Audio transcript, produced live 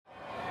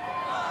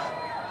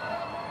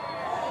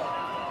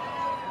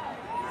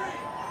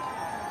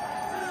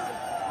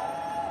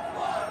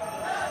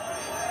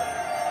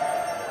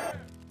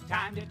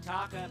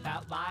talk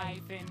about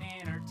life and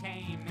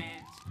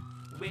entertainment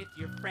with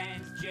your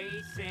friends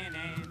Jason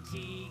and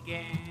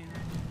Tegan.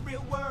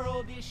 Real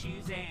world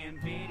issues and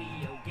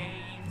video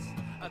games.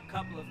 A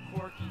couple of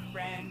quirky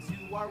friends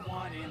who are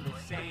one and the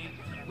same.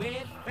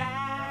 With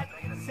fat,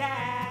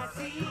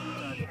 sassy,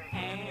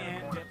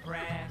 and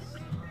depressed.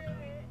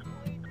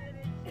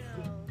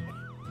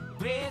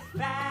 With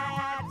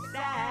fat,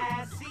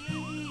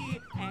 sassy,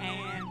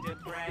 and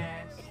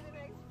depressed.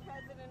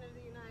 President of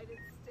the United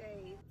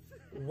States.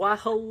 Why,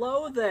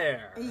 hello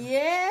there.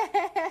 Yeah!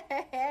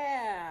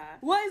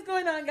 What is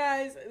going on,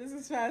 guys? This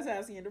is Fast,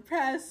 Sassy, and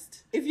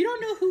Depressed. If you don't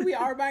know who we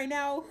are by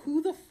now,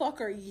 who the fuck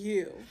are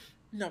you?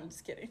 No, I'm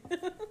just kidding.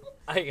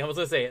 I was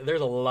gonna say,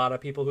 there's a lot of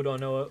people who don't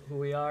know who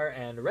we are,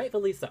 and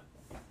rightfully so.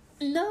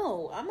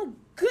 No, I'm a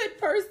good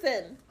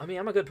person. I mean,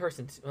 I'm a good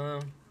person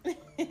too.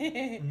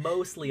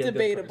 Mostly a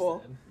Debatable.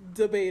 good person.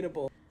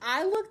 Debatable.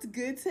 I looked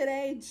good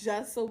today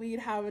just so we'd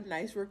have a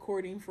nice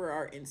recording for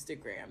our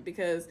Instagram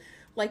because,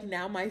 like,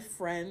 now my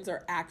friends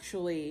are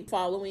actually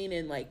following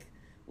and, like,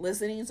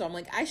 listening. So I'm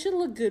like, I should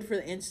look good for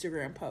the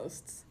Instagram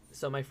posts.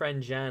 So my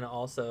friend Jen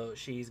also,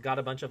 she's got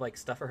a bunch of, like,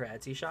 stuff for her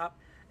Etsy shop.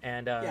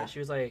 And she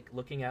was, like,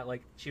 looking at,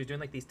 like, she was doing,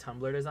 like, these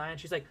Tumblr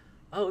designs. She's like,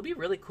 oh, it'd be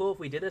really cool if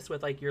we did this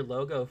with, like, your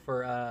logo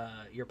for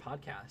your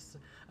podcast.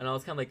 And I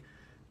was kind of like,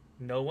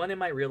 no one in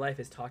my real life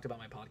has talked about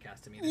my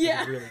podcast to me. This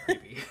is really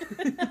creepy.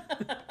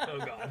 Oh,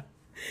 God.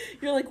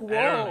 You're like, whoa.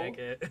 I don't like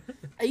it.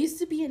 I used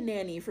to be a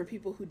nanny for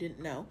people who didn't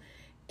know.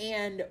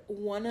 And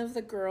one of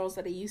the girls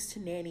that I used to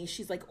nanny,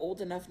 she's, like, old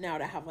enough now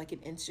to have, like, an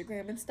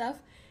Instagram and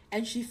stuff.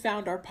 And she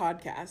found our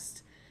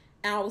podcast.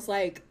 And I was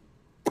like,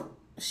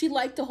 she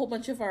liked a whole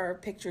bunch of our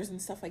pictures and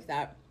stuff like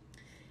that.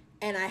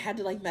 And I had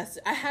to, like,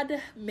 I had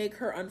to make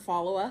her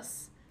unfollow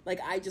us. Like,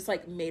 I just,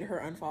 like, made her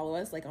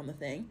unfollow us, like, on the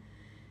thing.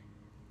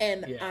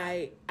 And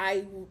yeah.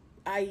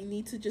 I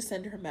need to just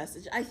send her a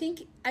message. I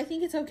think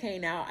it's okay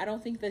now. I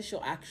don't think that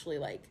she'll actually,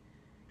 like,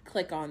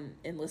 click on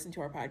and listen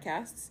to our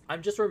podcasts.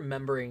 I'm just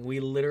remembering we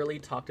literally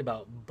talked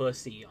about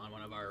Bussy on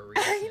one of our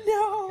recent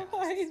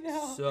I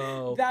know.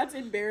 So that's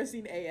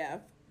embarrassing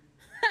AF.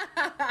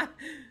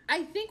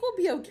 I think we'll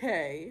be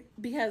okay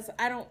because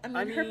I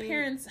mean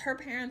her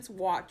parents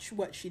watch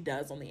what she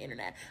does on the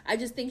internet. I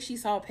just think she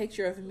saw a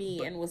picture of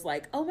me and was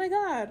like, oh my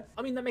God.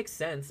 I mean, that makes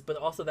sense, but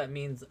also that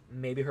means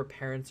maybe her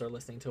parents are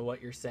listening to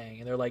what you're saying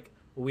and they're like,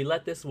 we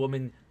let this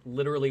woman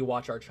literally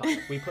watch our child.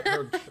 We put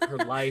her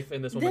life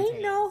in this woman's hands.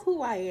 They know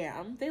who I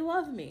am. They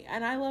love me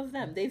and I love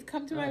them. They've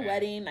come to my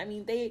wedding. I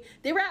mean, they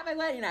were at my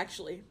wedding,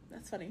 actually.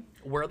 That's funny.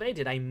 Were they?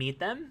 Did I meet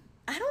them?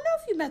 I don't know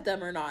if you met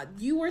them or not.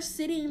 You were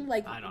sitting,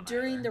 like,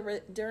 during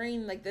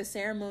like the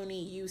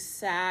ceremony. You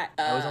sat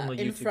I was on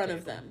the in YouTube front table.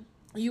 of them.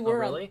 You were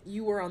really?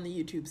 you were on the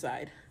YouTube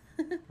side.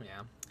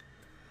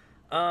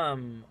 Yeah.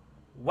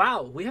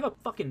 Wow, we have a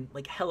fucking,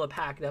 like, hella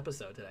packed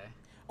episode today.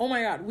 Oh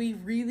my God, we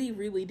really,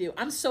 really do.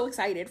 I'm so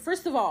excited.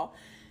 First of all,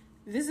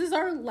 this is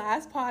our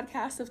last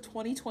podcast of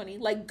 2020.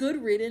 Like,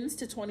 good riddance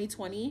to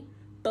 2020.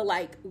 But,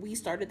 like, we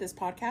started this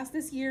podcast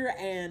this year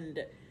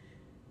and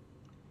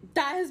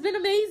that has been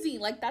amazing.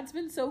 Like, that's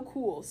been so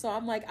cool. So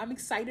I'm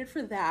excited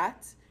for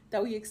that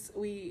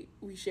we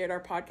shared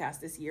our podcast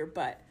this year.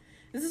 But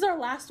this is our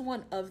last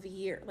one of the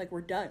year. Like,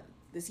 we're done.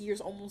 This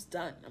year's almost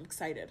done. I'm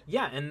excited.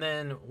 Yeah, and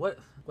then what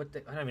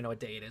day, I don't even know what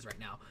day it is right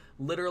now.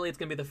 Literally, it's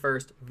going to be the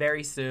 1st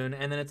very soon,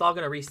 and then it's all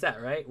going to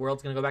reset, right?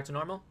 World's going to go back to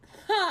normal?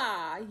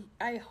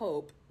 I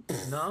hope.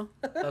 No?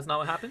 That's not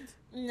what happened?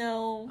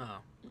 No. Oh.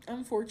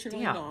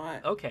 Unfortunately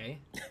not. Okay.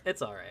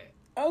 It's all right.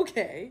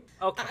 Okay.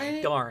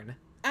 Darn.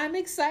 I'm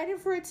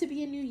excited for it to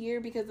be a new year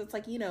because it's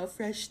like, you know,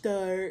 fresh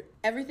start,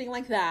 everything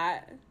like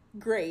that.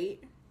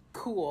 Great.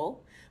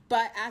 Cool.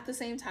 But at the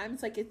same time,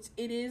 it's like,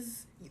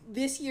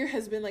 this year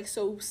has been, like,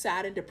 so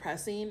sad and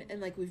depressing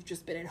and, like, we've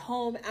just been at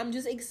home. I'm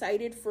just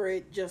excited for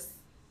it, just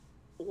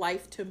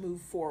life to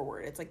move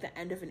forward. It's like the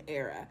end of an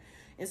era.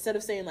 Instead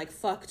of saying, like,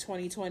 fuck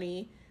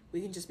 2020, we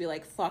can just be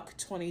like, fuck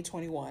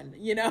 2021,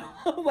 you know?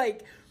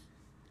 Like,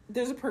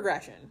 there's a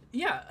progression.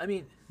 Yeah, I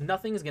mean,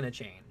 nothing's going to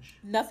change.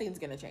 Nothing's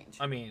going to change.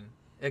 I mean,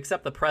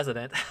 except the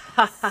president.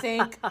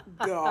 Thank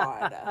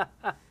God.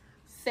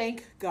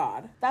 Thank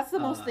God. That's the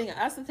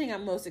That's the thing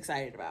I'm most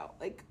excited about.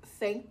 Like,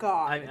 thank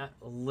God. I mean,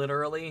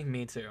 literally,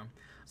 me too.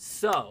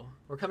 So,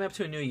 we're coming up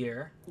to a new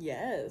year.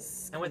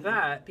 Yes. And with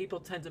that,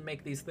 people tend to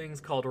make these things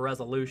called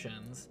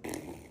resolutions.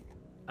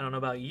 I don't know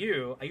about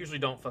you. I usually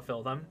don't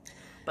fulfill them.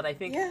 But I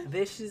think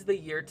this is the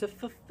year to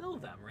fulfill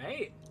them,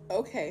 right?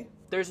 Okay.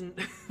 There's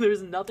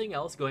nothing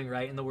else going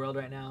right in the world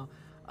right now.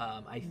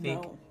 I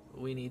think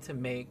we need to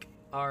make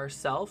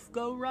ourselves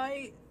go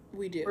right.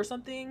 We do. Or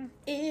something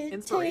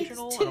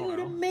inspirational. It takes two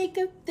to make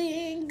a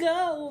thing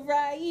go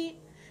right.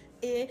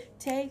 It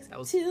takes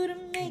two to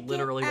make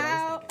literally it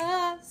out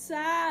of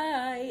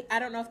sight. I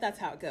don't know if that's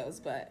how it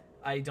goes, but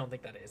I don't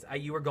think that is.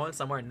 You were going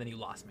somewhere and then you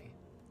lost me.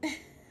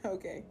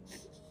 Okay.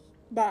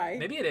 Bye.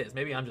 Maybe it is.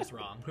 Maybe I'm just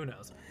wrong. Who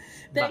knows?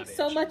 Thanks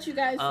so much, you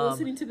guys, for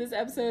listening to this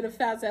episode of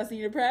Fat,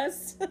 Sassy, and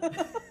Depressed.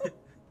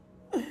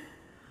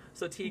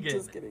 So Tegan,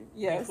 Just kidding.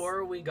 Yes.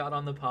 before we got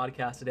on the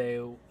podcast today,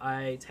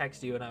 I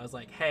texted you and I was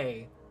like,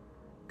 hey,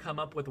 come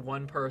up with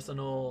one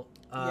personal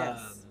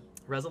Yes.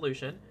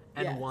 resolution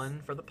and Yes.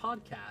 one for the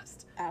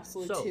podcast.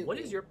 Absolutely. So what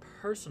is your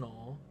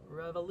personal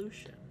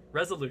resolution?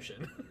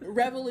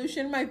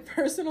 revolution? My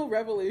personal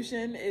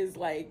revolution is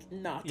like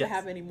not to Yes.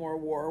 have any more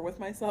war with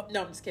myself.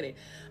 No, I'm just kidding.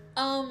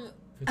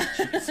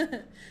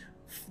 Jeez.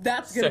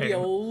 That's gonna be a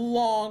Same.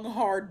 long,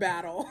 hard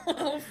battle.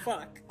 Oh,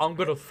 fuck. I'm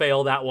gonna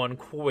fail that one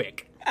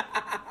quick.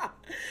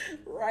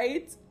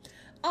 Right?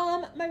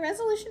 My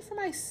resolution for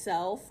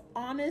myself,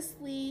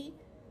 honestly,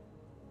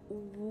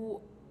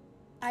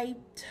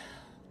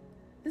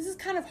 this is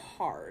kind of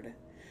hard.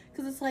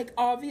 Because it's like,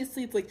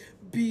 obviously, it's like,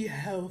 be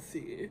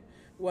healthy.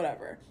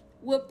 Whatever.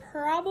 We're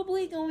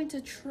probably going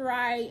to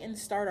try and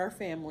start our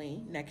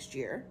family next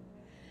year.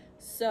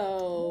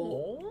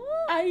 So,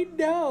 I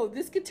know.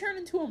 This could turn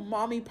into a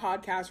mommy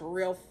podcast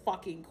real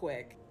fucking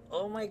quick.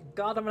 Oh my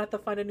god, I'm gonna have to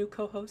find a new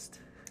co-host.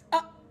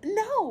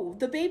 No,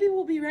 the baby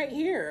will be right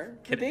here.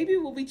 Kidding. The baby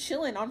will be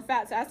chilling on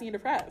Fat, Sassy, and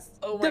Depressed.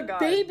 Oh my the God.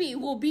 baby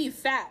will be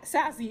fat,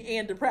 sassy,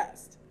 and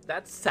depressed.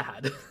 That's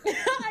sad.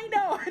 I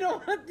know. I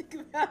don't want to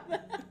think about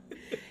that.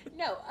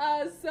 No.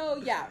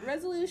 So yeah,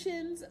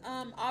 resolutions.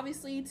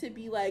 Obviously to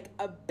be like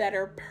a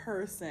better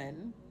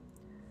person.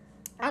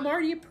 I'm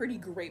already a pretty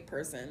great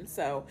person,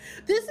 so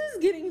this is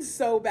getting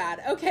so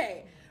bad.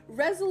 Okay,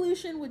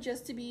 resolution would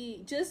just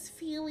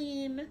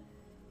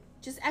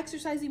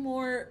exercising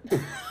more.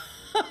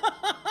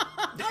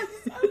 I'm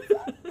so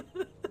sorry.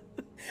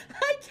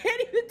 I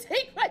can't even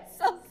take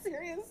myself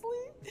seriously.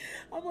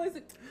 I'm always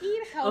like,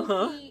 eat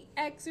healthy,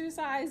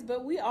 exercise,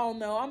 but we all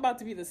know I'm about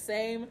to be the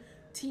same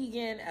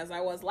Tegan as I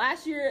was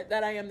last year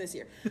that I am this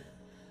year.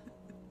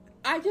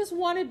 I just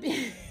want to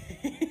be...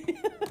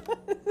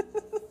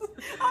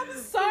 I'm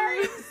sorry,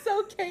 I'm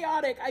so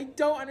chaotic. I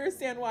don't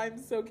understand why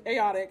I'm so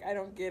chaotic. I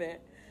don't get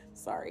it.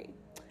 Sorry.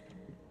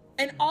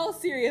 In all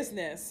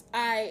seriousness,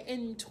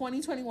 in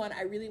 2021,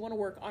 I really want to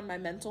work on my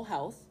mental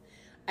health.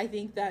 I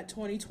think that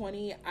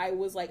 2020, I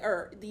was like,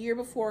 or the year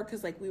before,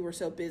 because like we were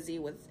so busy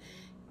with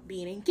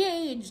being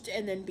engaged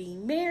and then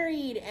being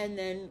married, and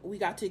then we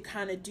got to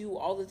kind of do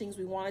all the things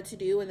we wanted to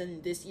do. And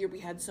then this year we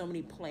had so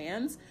many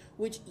plans,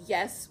 which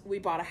yes, we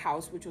bought a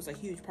house, which was a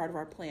huge part of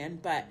our plan,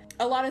 but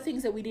a lot of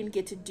things that we didn't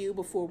get to do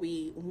before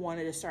we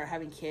wanted to start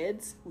having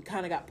kids, we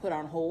kind of got put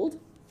on hold.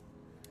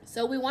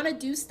 So we want to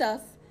do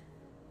stuff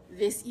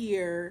this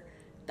year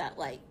that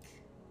like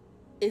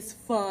is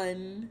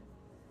fun.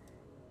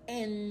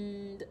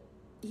 And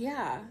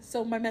yeah,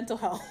 so my mental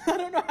health. I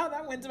don't know how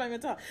that went to my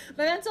mental health.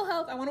 My mental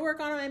health, I want to work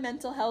on my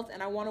mental health,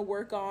 and I want to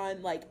work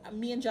on, like,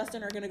 me and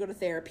Justin are going to go to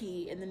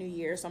therapy in the new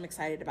year, so I'm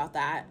excited about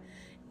that.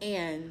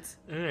 And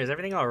Is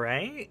everything all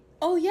right?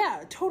 oh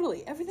yeah,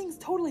 totally. Everything's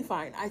totally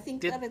fine. I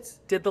think that it's...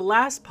 Did the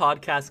last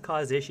podcast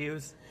cause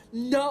issues?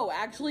 No,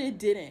 actually it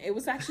didn't. It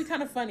was actually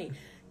kind of funny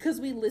because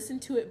we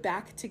listened to it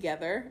back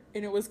together,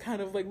 and it was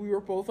kind of like we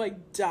were both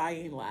like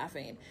dying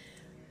laughing.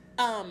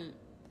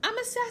 I'm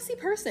a sassy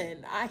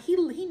person.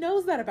 He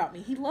knows that about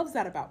me. He loves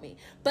that about me.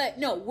 But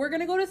no, we're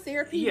gonna go to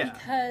therapy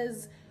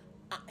because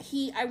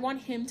I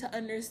want him to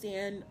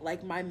understand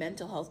like my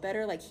mental health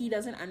better. Like he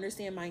doesn't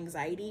understand my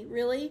anxiety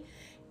really,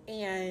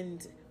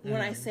 and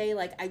when I say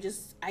like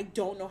I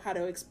don't know how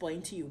to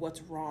explain to you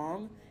what's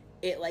wrong,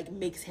 it like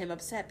makes him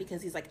upset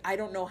because he's like, I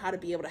don't know how to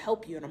be able to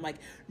help you. And I'm like,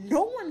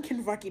 no one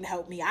can fucking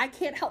help me. I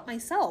can't help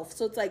myself.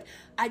 So it's like,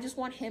 I just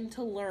want him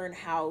to learn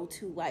how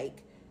to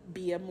like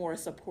be a more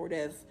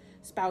supportive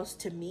spouse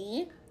to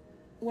me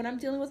when I'm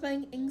dealing with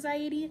my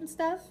anxiety and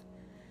stuff.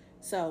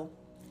 So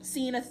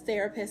seeing a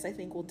therapist I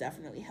think will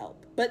definitely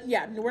help. But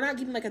yeah, we're not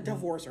getting like a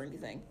divorce or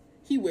anything.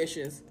 He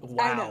wishes.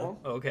 Wow. I know.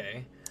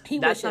 Okay. He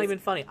That's wishes. not even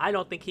funny. I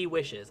don't think he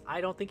wishes.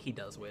 I don't think he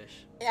does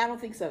wish. I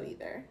don't think so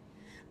either.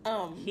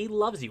 He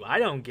loves you. I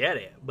don't get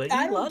it, but he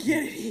I don't loves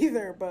get you. it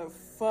either, but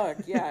fuck,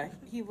 yeah,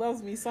 he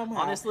loves me somehow.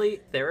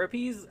 Honestly,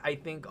 therapies, I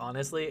think,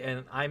 honestly,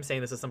 and I'm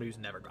saying this as somebody who's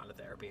never gone to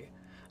therapy,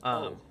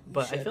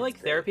 but I feel like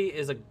therapy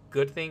is a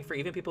good thing for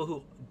even people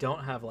who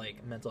don't have,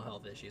 like, mental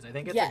health issues. I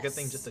think it's a good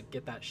thing just to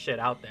get that shit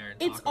out there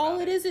and it's talk about all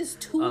it is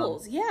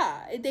tools.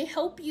 Yeah, they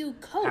help you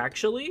cope.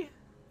 Actually,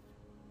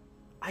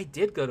 I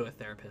did go to a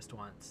therapist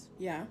once.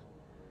 Yeah,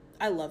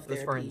 I love It was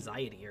therapy. for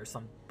anxiety or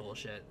some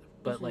bullshit,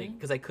 but, like,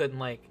 because I couldn't,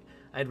 like,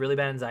 I had really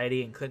bad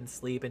anxiety and couldn't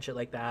sleep and shit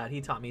like that.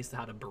 He taught me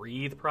how to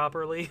breathe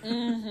properly.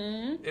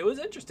 It was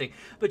interesting.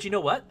 But you know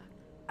what?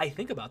 I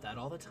think about that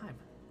all the time.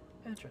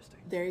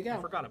 Interesting. There you go.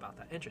 I forgot about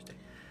that. Interesting.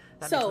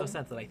 That So- makes no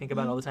sense that I think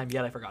about it all the time,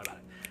 yet I forgot about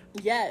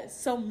it.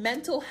 Yes. So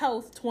mental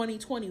health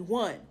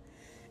 2021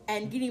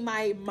 and getting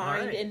my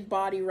mind right. and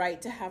body right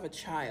to have a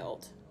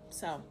child.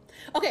 So,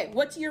 okay,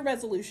 what's your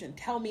resolution?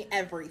 Tell me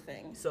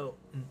everything. So,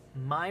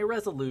 my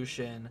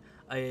resolution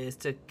is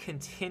to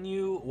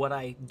continue what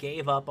I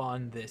gave up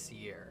on this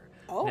year.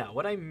 Oh. Now,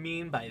 what I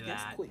mean by Yes,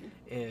 that queen.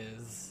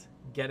 is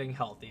getting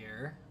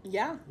healthier.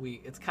 Yeah.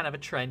 It's kind of a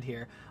trend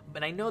here,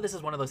 but I know this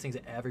is one of those things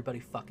that everybody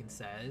fucking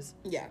says,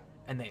 Yeah.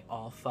 and they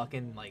all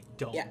fucking like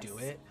don't Yes. do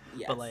it.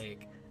 Yes. But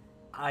like,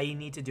 I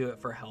need to do it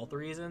for health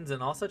reasons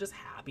and also just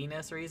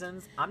happiness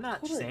reasons. I'm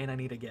not Totally. saying I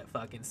need to get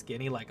fucking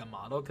skinny like a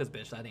model, because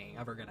bitch, that ain't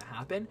ever gonna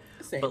happen.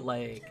 Same. But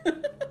like,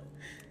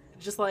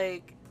 just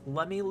like,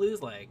 let me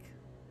lose like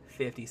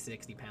 50,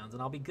 60 pounds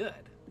and I'll be good.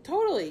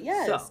 Totally,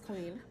 yes, So-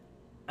 queen.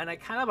 And I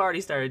kind of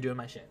already started doing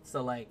my shit.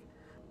 So like,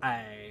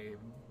 I'm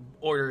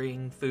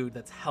ordering food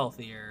that's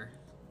healthier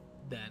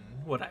than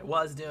what I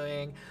was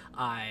doing.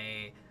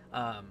 I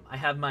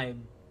have my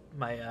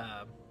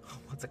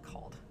what's it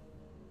called?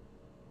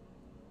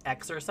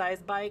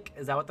 Exercise bike?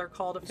 Is that what they're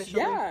called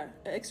officially? Yeah,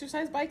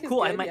 exercise bike is Cool.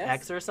 good, I have my yes.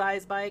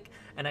 exercise bike,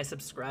 and I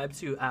subscribe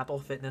to Apple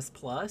Fitness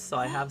Plus, so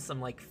I have some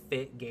like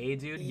fit gay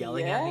dude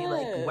yelling at me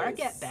like, "Work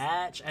Yes. at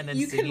batch," and then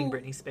You singing can-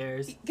 Britney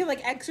Spears. You can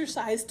like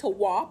exercise to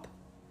WAP.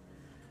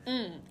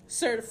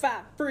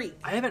 Certified freak.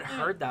 I haven't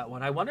heard that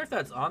one. I wonder if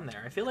that's on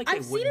there. I feel like they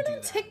I've seen wouldn't it do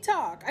on that.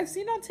 TikTok. I've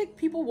seen on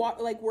people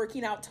like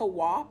working out to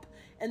WAP,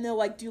 and they'll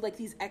like do like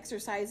these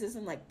exercises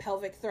and like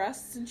pelvic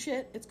thrusts and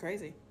shit. It's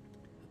crazy.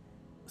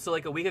 So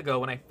like a week ago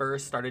when I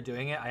first started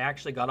doing it, I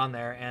actually got on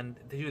there and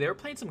dude, they were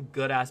playing some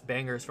good ass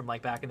bangers from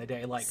like back in the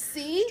day, like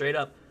See? straight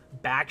up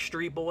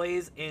Backstreet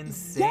Boys,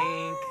 NSYNC,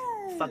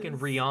 Yes! fucking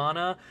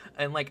Rihanna,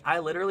 and like I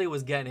literally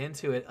was getting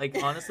into it.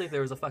 Like honestly, if there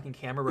was a fucking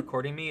camera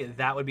recording me,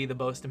 that would be the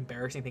most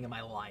embarrassing thing in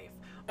my life.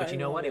 But I you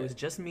know love what? It it. was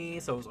just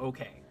me, so it was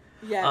okay.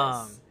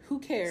 Yes. Who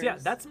cares? So yeah,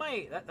 that's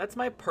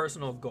my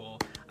personal goal.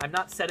 I'm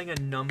not setting a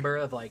number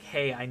of like,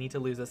 hey, I need to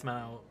lose this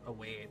amount of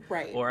weight,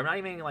 Right. Or I'm not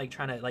even like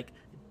trying to like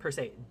per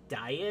se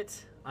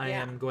diet. I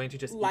Yeah. am going to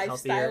just eat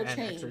Lifestyle healthier and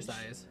change.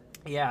 exercise.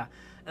 Yeah,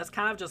 that's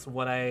kind of just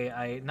what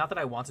I not that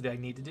I want to do, I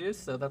need to do.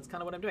 So that's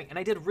kind of what I'm doing, and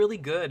I did really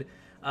good.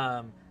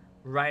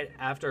 Right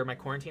after my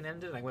quarantine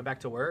ended, and I went back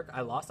to work.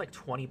 I lost like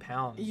 20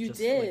 pounds. You just,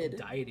 did. like,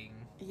 dieting.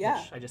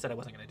 Yeah. Which I just said I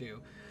wasn't gonna do,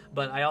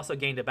 but I also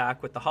gained it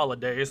back with the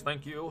holidays.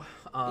 Thank you.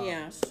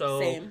 Yeah. So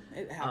Same.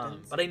 It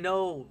happens. but I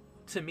know,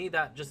 to me,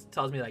 that just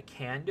tells me that I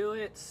can do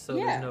it, so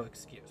Yeah. there's no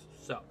excuse.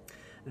 So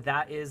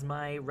that is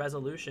my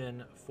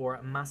resolution for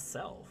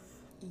myself.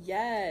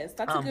 Yes,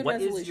 that's a good What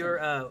resolution. is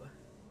your?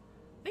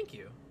 Thank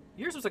you.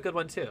 Yours was a good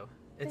one too.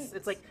 It's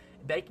Thanks. like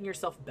making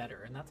yourself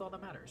better, and that's all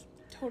that matters.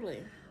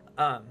 Totally.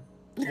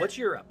 What's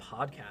your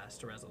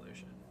podcast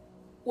resolution?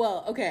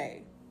 Well,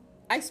 okay.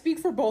 I speak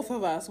for both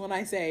of us when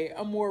I say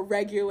a more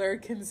regular,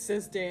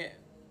 consistent,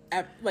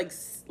 like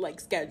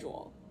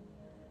schedule.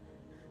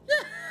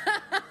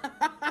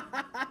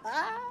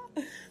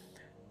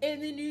 In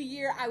the new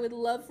year, I would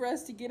love for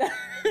us to get out.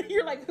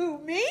 You're like, who,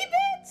 me,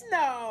 bitch?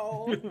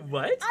 No.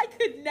 What? I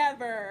could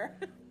never.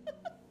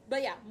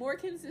 But yeah, more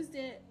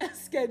consistent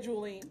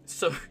scheduling.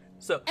 So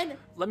And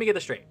let me get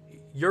this straight.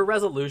 Your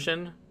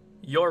resolution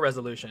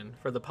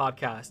for the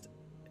podcast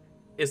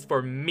is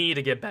for me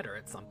to get better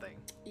at something.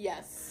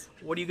 yes.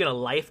 What are you gonna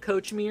life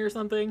coach me or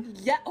something?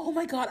 Yeah. Oh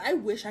my God. I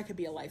wish I could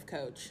be a life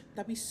coach.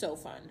 That'd be so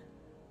fun.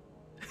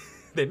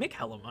 They make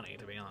hella money,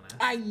 to be honest.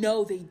 I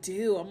know they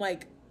do. I'm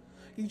like,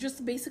 you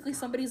just basically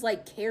somebody's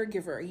like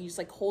caregiver. And you just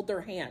like hold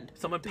their hand.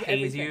 Someone do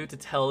pays everything. you to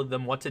tell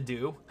them what to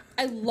do.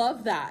 I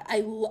love that.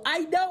 I know.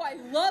 I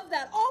love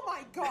that. Oh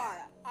my God.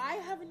 I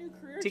have a new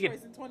career Tegan,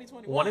 choice in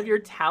 2021. One of your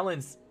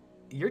talent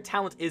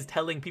is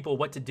telling people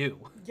what to do.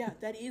 Yeah,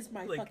 that is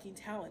my Like- fucking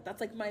talent.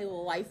 That's like my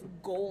life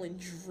goal and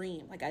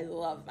dream. Like, I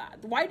love that.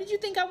 Why did you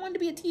think I wanted to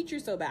be a teacher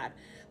so bad?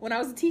 When I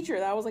was a teacher,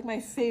 that was like my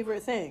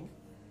favorite thing.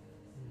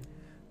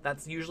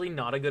 That's usually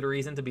not a good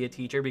reason to be a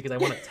teacher, because I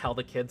want to tell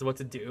the kids what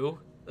to do.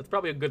 That's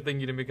probably a good thing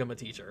you didn't become a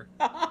teacher.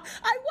 I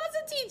was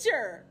a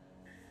teacher.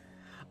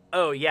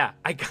 Oh yeah,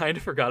 I kind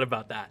of forgot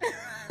about that.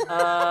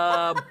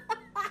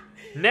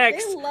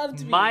 Next, They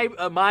loved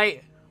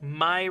me.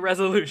 my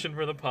resolution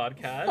for the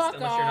podcast, Fuck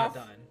unless you're not off.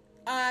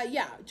 done.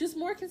 Yeah, just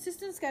more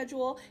consistent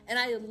schedule, and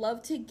I'd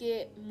love to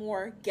get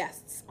more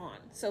guests on.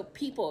 So,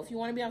 people, if you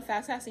want to be on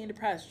Fast, Sassy, and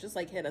Depressed, just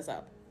like hit us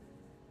up.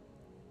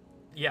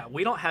 Yeah,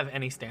 we don't have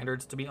any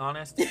standards, to be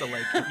honest. So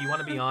like, if you want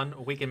to be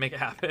on, we can make it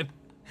happen.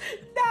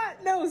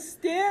 Not no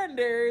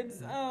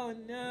standards. Oh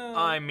no.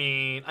 I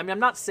mean, I'm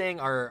not saying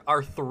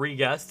our 3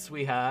 guests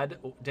we had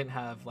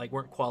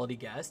weren't quality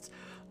guests,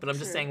 but I'm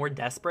just True. saying we're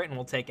desperate and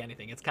we'll take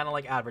anything. It's kind of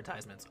like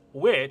advertisements,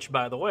 which,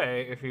 by the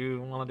way, if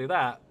you want to do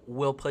that,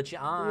 we'll put you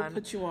on. We'll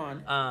put you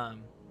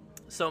on.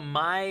 So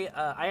I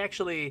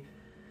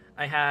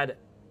had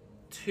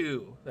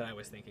 2 that I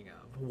was thinking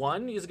of.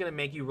 One is gonna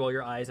make you roll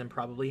your eyes and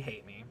probably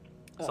hate me,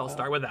 so I'll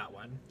start with that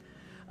one.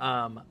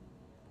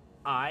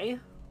 I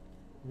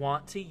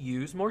want to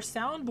use more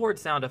soundboard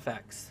sound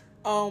effects.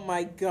 Oh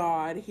my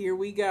God. Here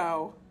we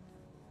go.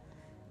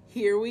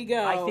 Here we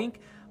go. I think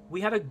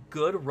we had a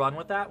good run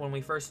with that when we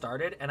first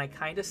started, and I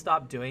kind of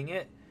stopped doing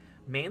it,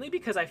 mainly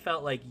because I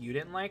felt like you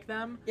didn't like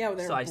them. Yeah, well,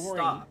 they're so I boring.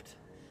 stopped.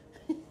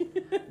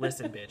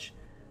 Listen, bitch,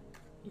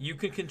 you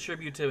could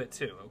contribute to it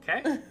too,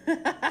 okay?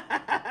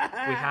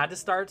 We had to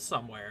start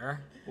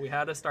somewhere.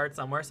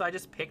 So I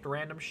just picked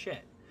random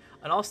shit.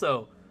 And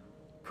also,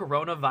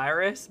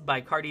 Coronavirus by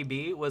Cardi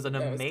B was an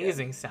That was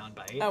amazing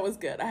soundbite. That was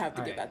good. I have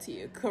to give Alright. that to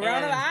you.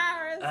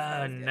 Coronavirus.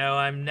 That was good. No,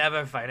 I'm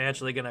never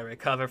financially gonna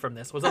recover from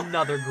this was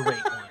another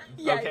great one.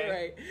 Yeah, okay? you're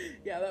right. great.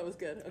 Yeah, that was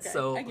good. Okay.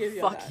 So I give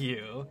you fuck that.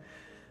 you.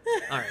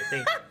 All right,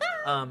 thanks.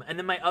 And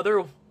then my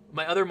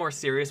other more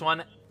serious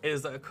one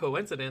is a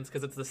coincidence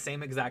because it's the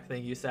same exact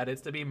thing you said.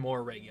 It's to be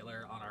more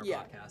regular on our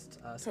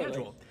podcast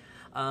schedule.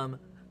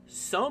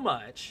 So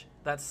much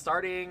that's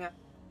starting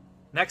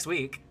next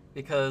week,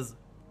 because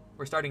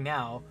we're starting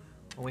now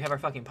when we have our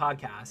fucking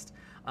podcast.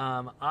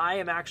 I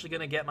am actually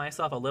going to get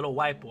myself a little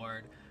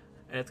whiteboard,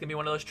 and it's going to be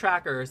one of those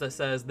trackers that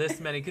says this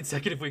many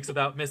consecutive weeks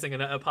without missing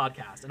a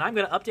podcast. And I'm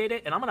going to update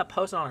it, and I'm going to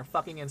post it on our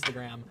fucking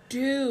Instagram.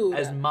 Dude.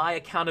 As my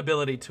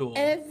accountability tool.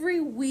 Every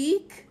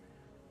week?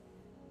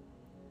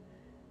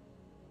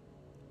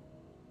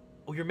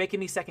 Oh, you're making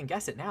me second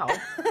guess it now.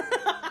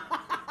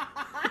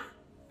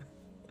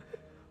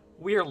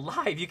 We are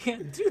live. You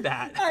can't do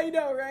that. I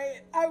know,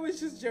 right? I was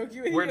just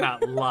joking with you. We're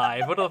not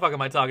live. What the fuck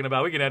am I talking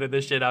about? We can edit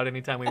this shit out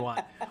anytime we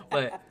want.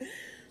 But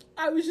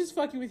I was just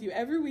fucking with you.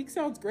 Every week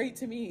sounds great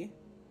to me.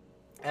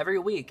 Every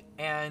week.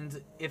 And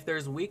if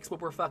there's weeks where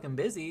we're fucking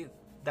busy,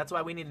 that's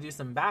why we need to do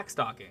some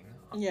backstalking.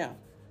 Yeah.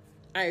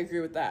 I agree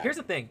with that. Here's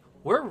the thing.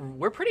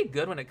 We're pretty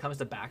good when it comes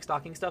to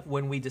backstalking stuff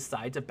when we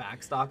decide to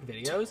backstock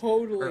videos.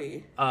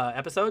 Totally. Or,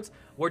 episodes.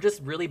 We're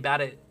just really bad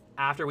at,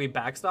 after we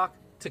backstock,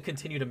 to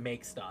continue to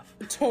make stuff.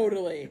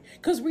 Totally.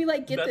 Because we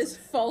like get this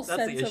false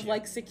sense of issue.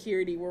 like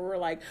security where we're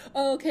like,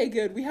 oh, okay,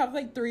 good. We have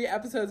like 3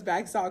 episodes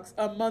backstocks.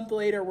 A month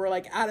later, we're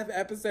like out of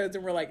episodes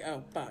and we're like,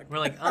 oh, fuck. We're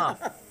like, oh,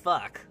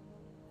 fuck.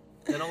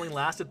 It only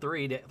lasted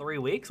 3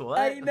 weeks? What?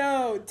 I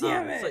know.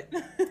 Damn it.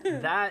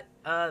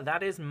 So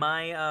that is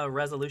my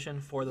resolution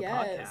for the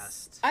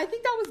podcast. I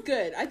think that was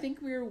good. I think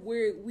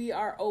we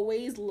are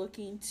always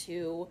looking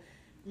to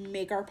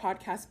make our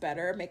podcast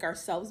better, make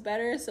ourselves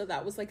better. So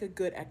that was like a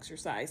good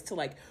exercise to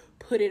like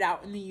put it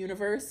out in the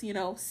universe, you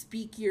know,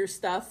 speak your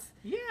stuff.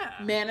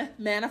 Yeah.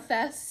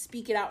 Manifest,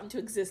 speak it out into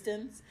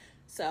existence.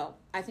 So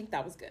I think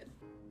that was good.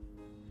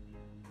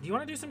 Do you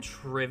want to do some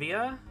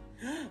trivia?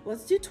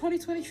 Let's do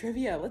 2020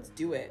 trivia. Let's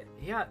do it.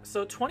 Yeah,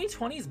 so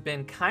 2020's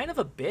been kind of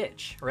a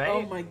bitch, right?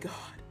 Oh my God.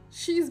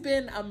 She's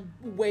been a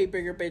way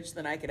bigger bitch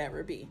than I could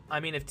ever be.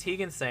 I mean, if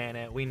Tegan's saying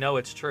it, we know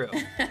it's true.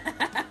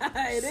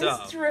 It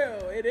is true.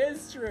 It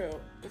is true.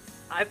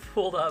 I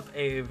pulled up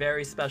a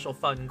very special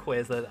fun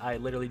quiz that I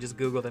literally just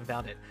Googled and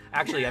found it.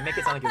 Actually, I make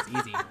it sound like it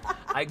was easy.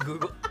 I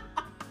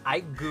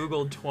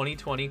Googled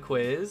 2020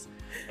 quiz,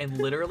 and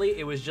literally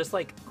it was just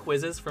like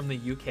quizzes from the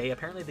UK.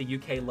 Apparently the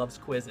UK loves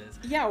quizzes.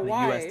 Yeah,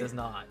 why? The US does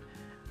not.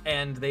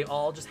 And they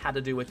all just had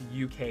to do with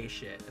UK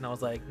shit. And I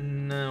was like,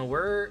 no,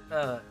 we're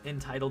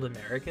entitled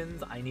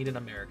Americans. I need an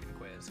American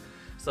quiz.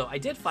 So I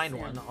did find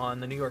one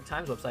on the New York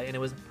Times website, and it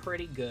was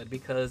pretty good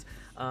because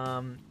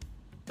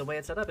the way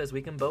it's set up is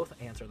we can both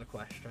answer the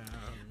question.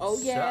 Oh,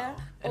 yeah.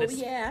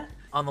 So,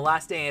 on the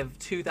last day of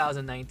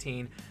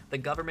 2019, the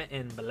government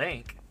in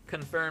blank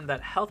confirmed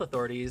that health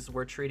authorities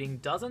were treating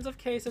dozens of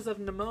cases of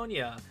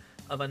pneumonia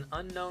of an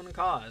unknown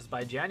cause.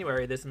 By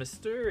January, this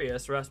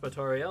mysterious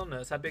respiratory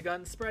illness had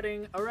begun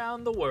spreading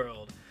around the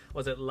world.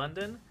 Was it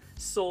London,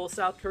 Seoul,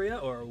 South Korea,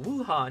 or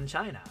Wuhan,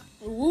 China?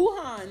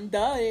 Wuhan,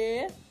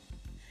 duh.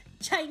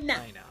 China.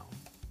 I know.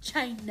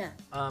 China.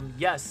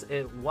 Yes,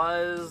 it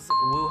was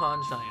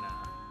Wuhan, China.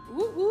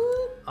 Woo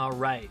woo. All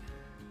right.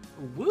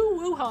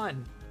 Woo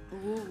Wuhan.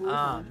 Woo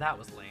Wuhan. That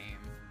was lame.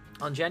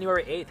 On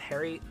January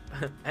 8th,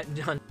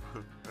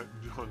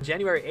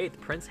 January 8th,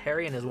 Prince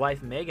Harry and his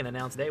wife Meghan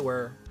announced they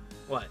were,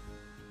 what?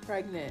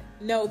 Pregnant.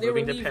 No, they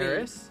moving were leaving. to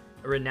Paris,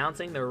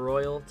 renouncing their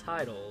royal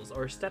titles,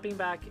 or stepping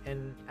back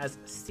as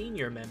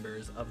senior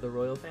members of the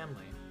royal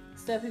family.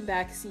 Stepping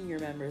back, senior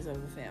members of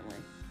the family.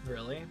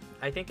 Really?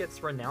 I think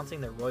it's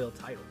renouncing their royal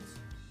titles.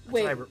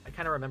 Wait. I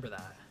kind of remember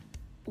that.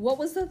 What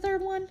was the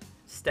third one?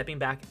 Stepping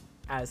back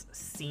as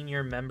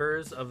senior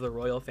members of the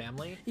royal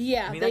family?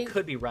 Yeah. I mean, that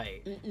could be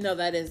right. No,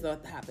 that is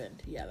what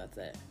happened. Yeah, that's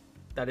it.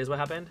 That is what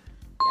happened?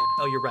 Yeah.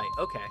 Oh, you're right.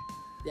 Okay.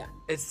 Yeah.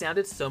 It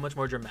sounded so much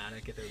more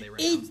dramatic if they It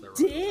renounced their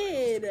royal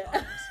did.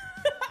 titles.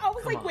 I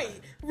was Come like, on.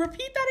 wait,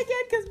 repeat that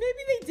again? Because maybe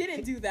they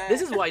didn't do that.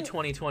 This is why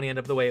 2020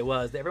 ended up the way it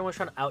was. Everyone was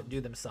trying to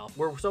outdo themselves.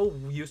 We're so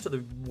used to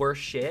the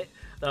worst shit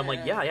that I'm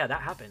like, yeah,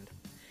 that happened.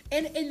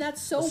 And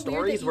that's so The weird.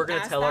 stories that we're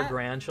going to tell our that.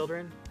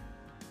 grandchildren.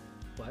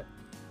 What?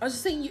 I was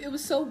just saying, it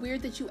was so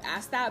weird that you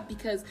asked that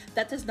because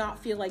that does not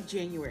feel like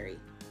January.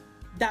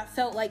 That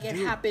felt like it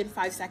happened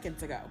 5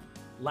 seconds ago.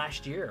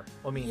 Last year.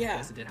 Well, I mean, Yeah. I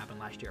guess it did happen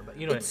last year, but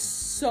you know It's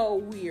so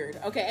weird.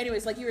 Okay,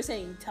 anyways, like you were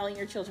saying, telling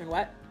your children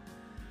what?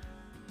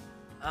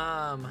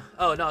 Oh,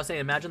 no, I was saying,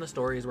 imagine the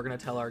stories we're going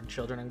to tell our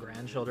children and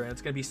grandchildren.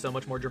 It's going to be so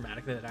much more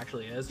dramatic than it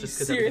actually is, just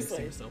because everything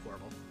Seriously. seems so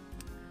horrible.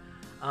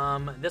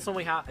 This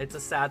one it's a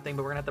sad thing,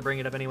 but we're going to have to bring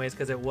it up anyways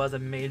because it was a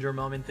major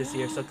moment this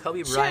year. So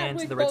Kobe Bryant,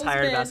 Chadwick the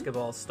retired Boseman.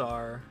 basketball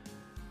star.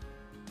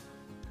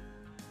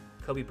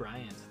 Kobe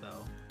Bryant,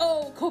 though.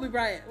 Oh, Kobe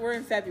Bryant. We're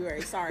in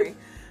February. Sorry.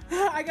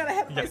 I got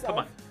ahead of Yeah, myself. come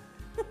on.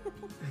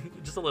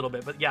 Just a little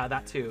bit, but yeah,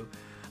 that too.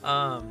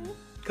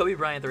 Kobe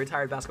Bryant, the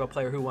retired basketball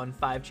player who won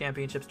 5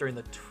 championships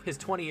during his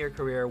 20-year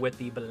career with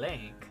the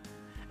blank,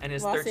 and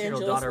his Los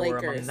 13-year-old Angeles daughter were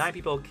among Lakers. 9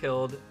 people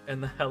killed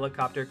in the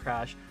helicopter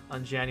crash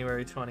on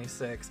January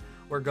 26.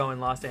 we're going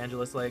Los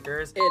Angeles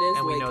Lakers. It is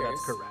and we know Lakers.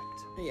 that's correct.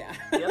 Yeah.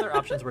 The other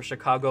options were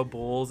Chicago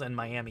Bulls and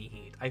Miami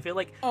Heat. I feel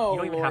like you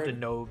don't even have to Lord.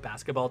 know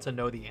basketball to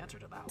know the answer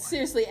to that one.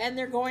 Seriously, and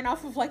they're going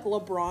off of like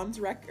LeBron's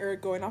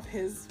record, going off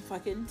his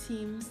fucking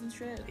teams and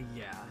shit.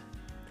 Yeah.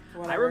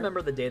 Whatever. I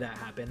remember the day that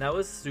happened. That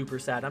was super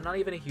sad. I'm not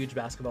even a huge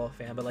basketball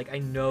fan, but like I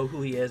know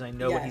who he is. I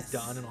know what he's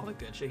Yes. done and all the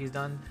good shit he's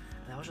done.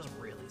 And that was just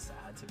really sad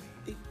to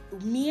me.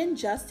 Me and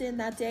Justin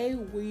that day,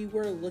 we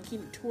were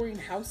touring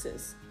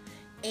houses.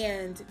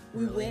 And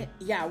we Really?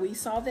 we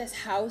saw this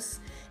house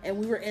and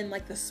we were in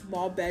like the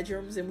small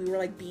bedrooms and we were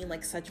like being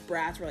like such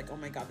brats. We're like, oh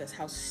my God, this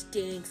house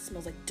stinks,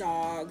 smells like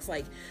dogs.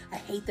 Like, I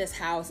hate this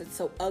house. It's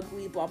so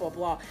ugly, blah, blah,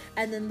 blah.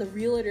 And then the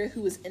realtor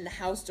who was in the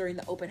house during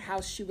the open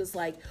house, she was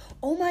like,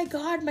 oh my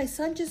God, my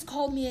son just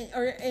called me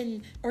or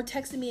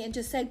texted me and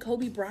just said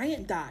Kobe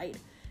Bryant died.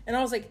 And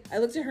I was like, I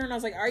looked at her and I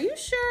was like, are you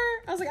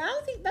sure? I was like, I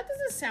don't think, that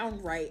doesn't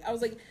sound right. I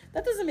was like,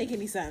 that doesn't make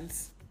any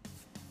sense.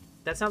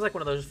 That sounds like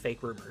one of those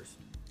fake rumors.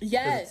 'Cause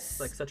Yes. It's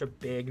like such a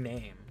big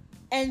name.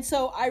 And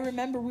so I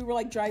remember we were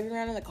like driving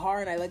around in the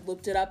car and I like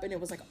looked it up and it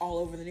was like all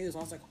over the news. I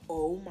was like,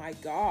 oh my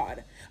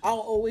God. I'll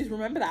always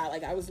remember that.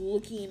 Like I was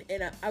looking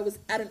I was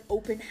at an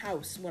open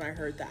house when I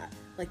heard that.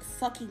 Like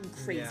fucking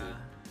crazy. Yeah.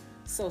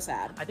 So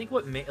sad. I think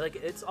what made like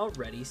it's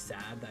already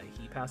sad that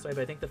he passed away,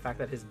 but I think the fact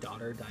that his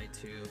daughter died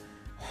too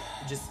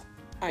just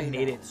I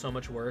made know. it so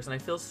much worse. And I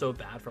feel so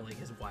bad for like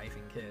his wife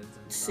and kids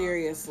and stuff.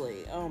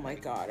 Seriously. Oh my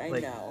God. I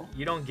Like, know.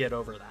 you don't get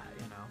over that,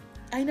 you know.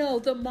 I know.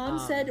 The mom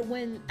said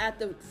when at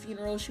the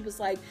funeral, she was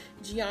like,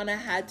 Gianna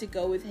had to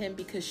go with him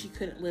because she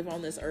couldn't live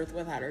on this earth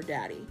without her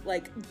daddy.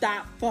 Like,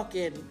 that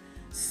fucking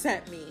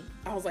sent me.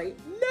 I was like,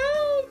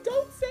 no,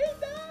 don't say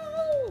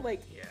no.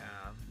 Like, Yeah,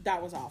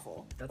 that was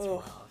awful. that's Ugh.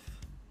 rough.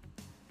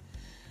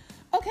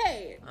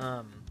 Okay.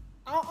 On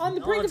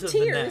the brink on of to the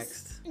tears.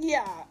 next.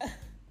 Yeah.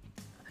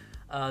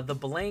 The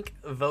blank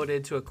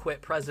voted to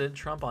acquit President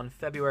Trump on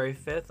February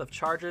 5th of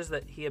charges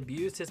that he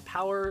abused his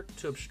power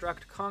to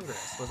obstruct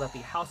Congress. Was that the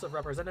House of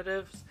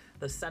Representatives,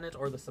 the Senate,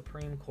 or the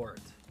Supreme Court?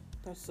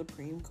 The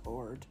Supreme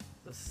Court.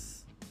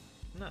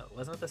 No,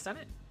 wasn't it the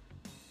Senate?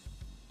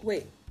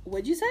 Wait,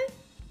 what'd you say?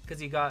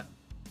 Because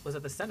was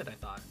it the Senate, I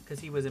thought? Because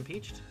he was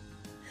impeached?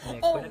 And they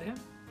Oh. acquitted him?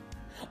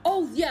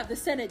 Oh, yeah, the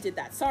Senate did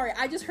that. Sorry,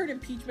 I just heard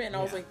impeachment and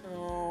I was Yeah. like,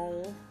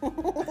 oh.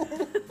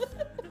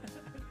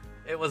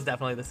 It was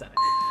definitely the Senate.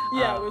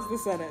 Yeah, it was the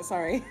Senate.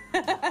 Sorry.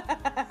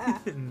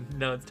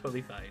 No, it's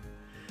totally fine.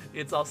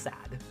 It's all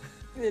sad.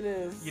 It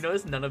is. You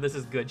notice none of this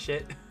is good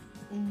shit?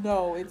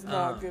 No, it's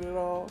not good at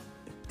all.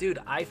 Dude,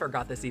 I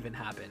forgot this even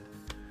happened.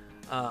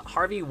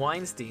 Harvey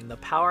Weinstein, the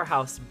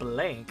powerhouse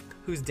blank,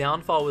 whose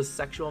downfall was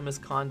sexual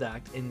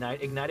misconduct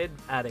ignited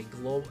as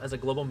a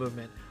global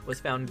movement, was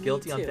found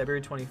guilty on too.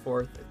 February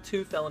 24th of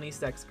 2 felony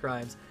sex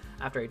crimes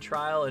after a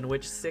trial in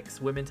which 6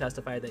 women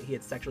testified that he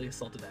had sexually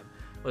assaulted them.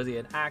 Was he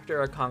an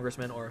actor, a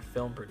congressman, or a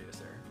film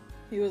producer?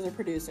 He was a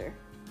producer.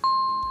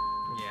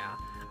 Yeah,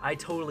 I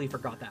totally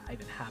forgot that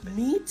even happened.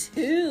 Me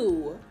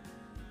too.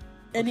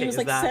 And he Okay, was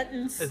like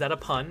sentenced. Is that a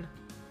pun?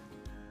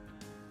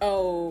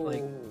 Oh.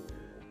 Like,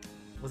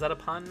 was that a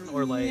pun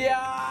or like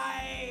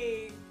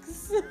Yikes.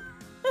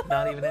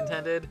 not even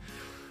intended?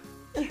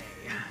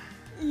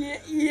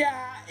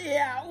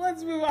 Yeah.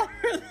 Let's move on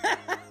from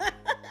that.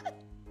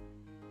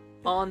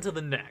 On to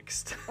the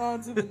next.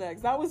 On to the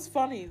next. That was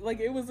funny. Like,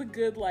 it was a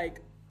good,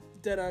 like,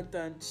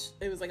 dun-dun-dun.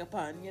 It was like a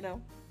pun, you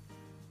know?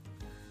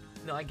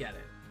 No, I get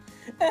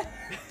it.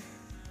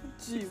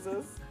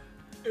 Jesus.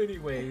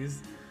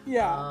 Anyways,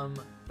 Yeah.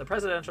 the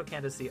presidential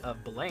candidacy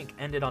of blank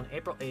ended on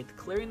April 8th,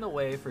 clearing the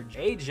way for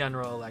a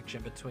general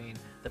election between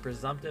the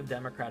presumptive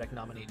Democratic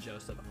nominee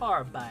Joseph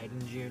R.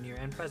 Biden Jr.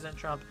 and President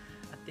Trump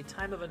at the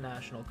time of a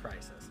national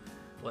crisis.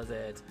 Was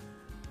it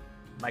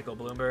Michael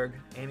Bloomberg,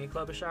 Amy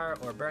Klobuchar,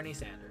 or Bernie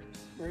Sanders?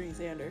 Bernie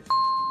Sanders.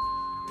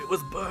 It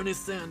was Bernie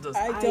Sanders.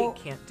 I don't-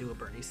 can't do a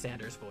Bernie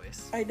Sanders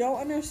voice. I don't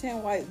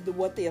understand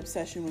what the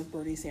obsession with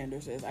Bernie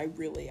Sanders is.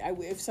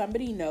 If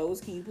somebody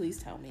knows, can you please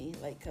tell me?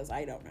 Like, because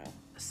I don't know.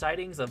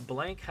 Sightings of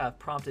blank have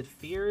prompted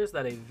fears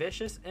that a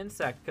vicious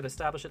insect could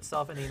establish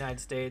itself in the United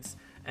States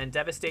and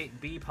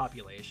devastate bee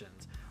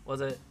populations.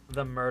 Was it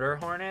the murder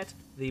hornet,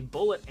 the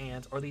bullet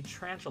ant, or the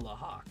tarantula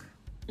hawk?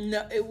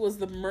 No, it was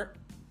the Murder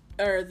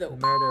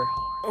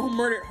hornet.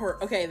 murder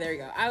hornet. Okay, there you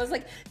go. I was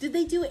like, did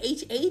they do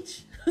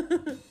HH?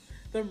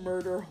 The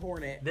murder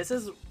hornet. This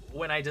is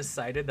when I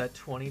decided that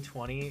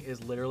 2020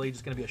 is literally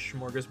just going to be a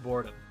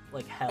smorgasbord of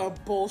like hell.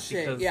 Of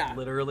bullshit, Because yeah.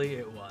 literally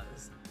it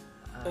was.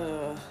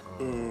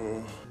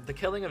 The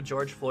killing of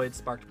George Floyd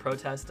sparked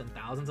protests in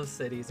thousands of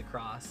cities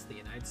across the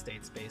United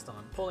States based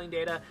on polling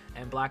data,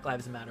 and Black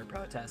Lives Matter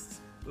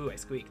protests. Ooh, I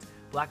squeaked.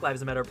 Black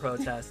Lives Matter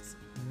protests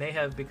may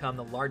have become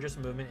the largest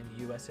movement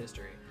in U.S.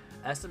 history.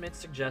 Estimates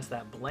suggest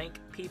that blank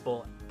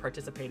people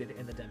participated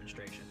in the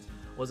demonstrations.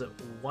 Was it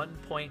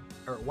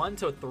 1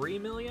 to 3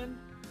 million,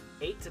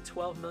 8 to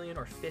 12 million,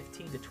 or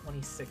 15 to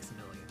 26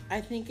 million?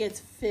 I think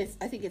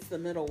it's the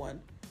middle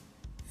one.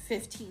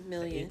 15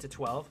 million. 8 to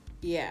 12?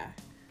 Yeah.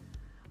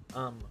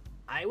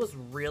 I was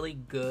really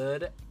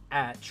good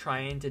at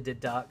trying to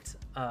deduct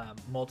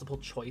multiple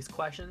choice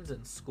questions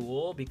in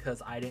school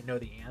because I didn't know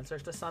the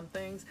answers to some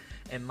things,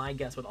 and my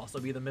guess would also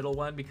be the middle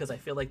one because I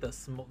feel like the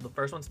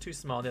first one's too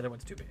small, the other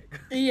one's too big.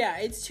 Yeah,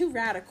 it's too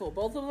radical.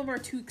 Both of them are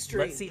too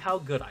extreme. Let's see how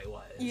good I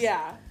was.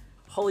 Yeah.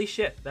 Holy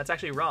shit, that's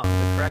actually wrong.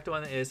 The correct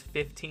one is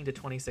 15 to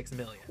 26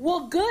 million.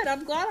 Well, good.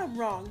 I'm glad I'm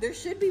wrong. There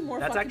should be more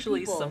That's fucking actually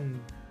people.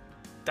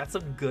 That's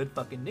some good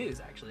fucking news,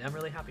 actually. I'm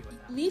really happy with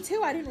that. Me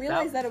too. I didn't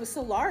realize that it was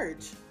so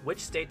large. Which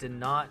state did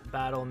not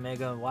battle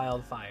mega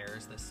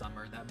wildfires this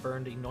summer that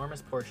burned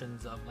enormous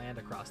portions of land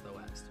across the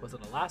West? Was it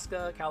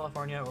Alaska,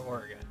 California, or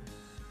Oregon?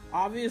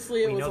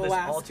 Obviously, it We was know this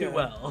Alaska. all too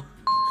well.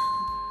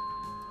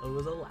 It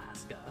was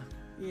Alaska.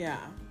 Yeah,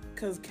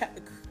 because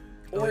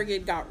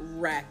Oregon got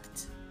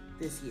wrecked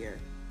this year.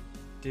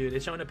 Dude,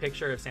 it's showing a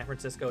picture of San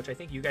Francisco, which I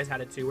think you guys had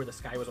it too, where the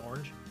sky was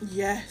orange.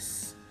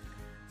 Yes.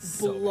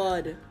 So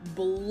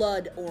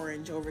blood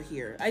orange over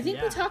here. I think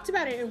we Yeah. talked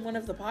about it in one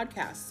of the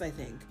podcasts, I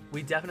think.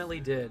 We definitely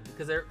did,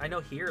 because I know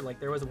here, like,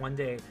 there was one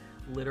day,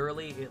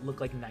 literally, it looked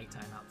like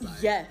nighttime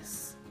outside.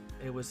 Yes.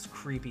 It was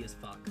creepy as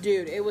fuck.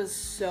 Dude, it was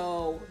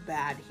so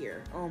bad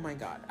here. Oh my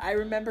god. I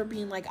remember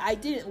being like, I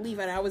didn't leave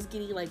and I was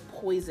getting like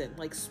poisoned,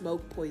 like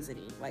smoke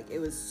poisoning. Like, it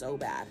was so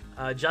bad.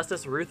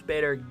 Justice Ruth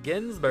Bader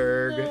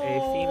Ginsburg, No.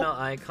 a female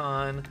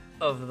icon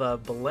of the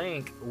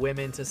blank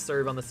women to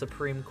serve on the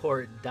Supreme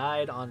Court,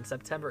 died on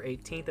September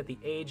 18th at the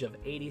age of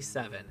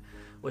 87.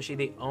 Was she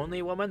the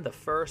only woman, the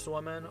first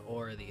woman,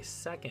 or the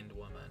second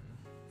woman?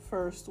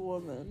 First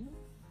woman.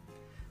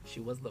 She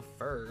was the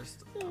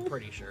first, I'm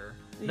pretty sure.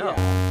 No.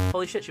 Yeah.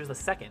 Holy shit, she was the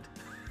second.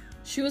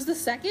 She was the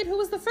second? Who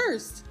was the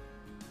first?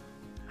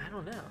 I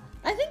don't know.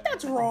 I think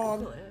that's wrong.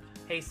 Google it.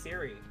 Hey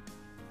Siri,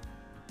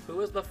 who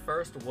was the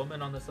first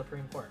woman on the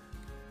Supreme Court?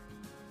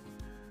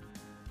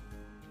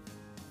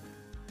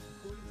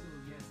 According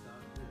to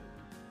yes.org,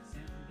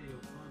 Sandra Day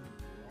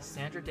O'Connor.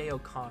 Sandra Day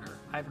O'Connor.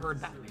 I've heard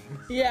that name.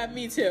 Yeah,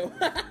 me too.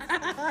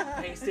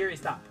 Hey Siri,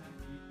 stop.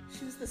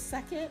 She was the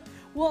second?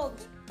 Well,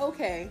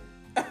 okay.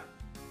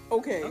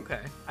 Okay.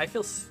 Okay. I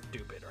feel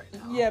stupid right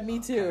now. Yeah, me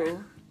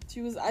too.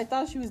 Okay. I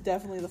thought she was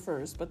definitely the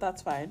first, but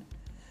that's fine.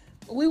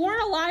 We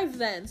weren't alive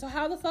then, so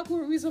how the fuck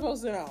were we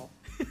supposed to know?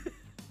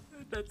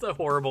 That's a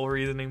horrible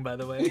reasoning, by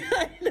the way.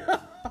 I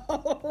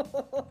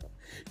know.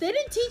 They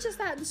didn't teach us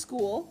that in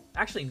school.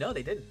 Actually, no,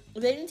 they didn't.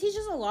 They didn't teach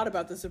us a lot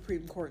about the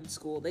Supreme Court in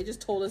school. They just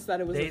told us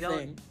that it was They a don't.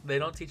 thing. They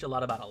don't teach a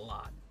lot about a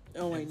lot.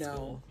 Oh, I in know.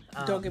 school.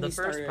 Don't get the me first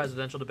started.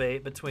 presidential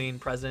debate between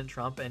President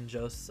Trump and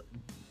Joe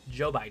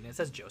Biden. It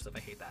says Joseph. I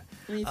hate that.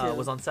 Me too.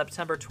 Was on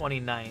September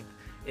 29th.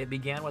 It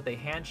began with a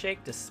handshake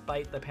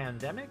despite the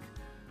pandemic,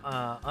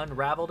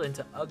 unraveled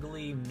into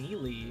ugly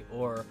melee,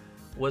 or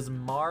was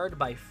marred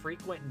by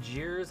frequent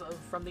jeers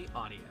from the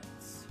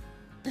audience.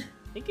 I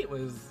think it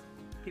was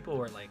people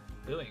were like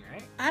booing,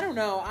 right? I don't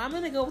know. I'm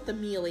gonna go with the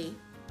mealy.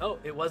 Oh,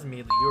 it was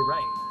melee. You were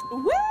right.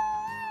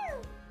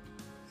 Woo!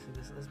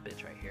 So this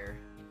bitch right here,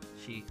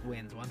 she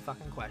wins one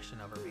fucking question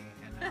over me,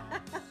 and now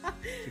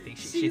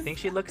she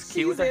thinks she looks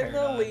cute with her hair She's in the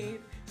done.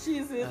 lead.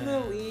 She's in the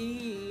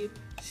lead.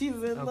 She's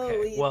in the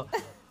Okay, lead. well,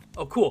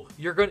 oh cool.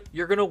 You're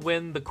gonna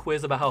win the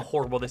quiz about how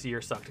horrible this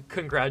year sucked.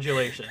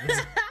 Congratulations.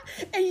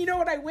 And you know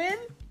what I win?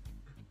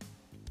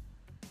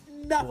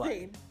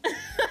 Nothing.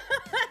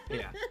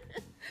 Yeah.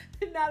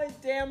 Not a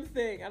damn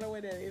thing. I don't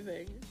win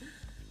anything.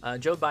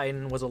 Joe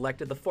Biden was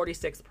elected the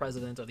 46th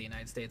president of the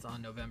United States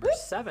on November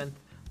 7th,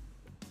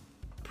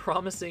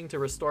 promising to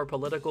restore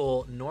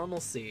political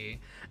normalcy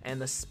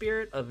and the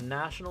spirit of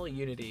national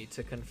unity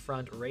to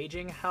confront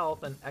raging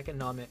health and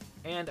economic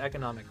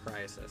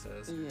crises.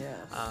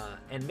 Yes.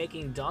 And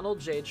making Donald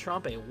J.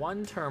 Trump a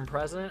one-term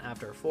president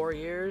after 4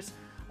 years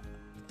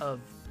of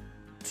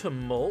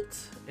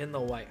tumult in the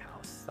White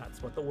House.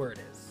 That's what the word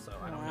is, so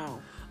I don't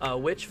know.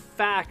 Which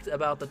fact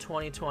about the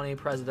 2020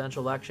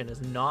 presidential election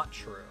is not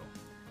true?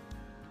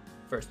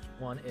 First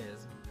one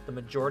is, the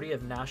majority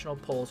of national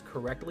polls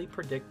correctly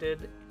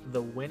predicted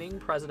the winning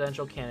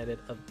presidential candidate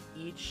of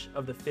each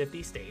of the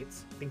 50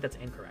 states. I think that's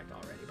incorrect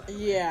already, by the way.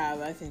 Yeah,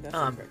 I think that's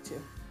incorrect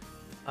too.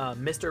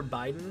 Mr.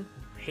 Biden,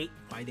 hate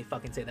why they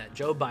fucking say that.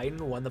 Joe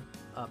Biden won the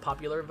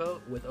popular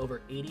vote with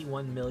over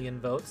 81 million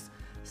votes,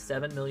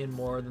 7 million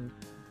more than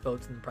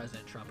votes than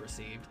President Trump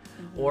received,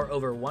 or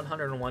over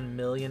 101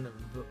 million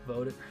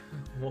voted.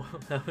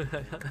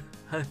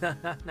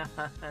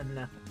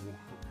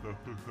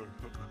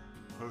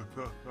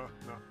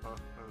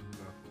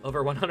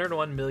 Over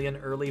 101 million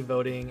early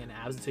voting and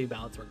absentee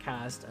ballots were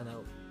cast, and an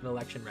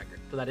election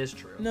record. So that is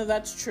true. No,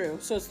 that's true.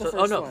 So it's the first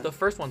oh no, one. the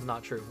first one's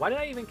not true. Why did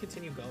I even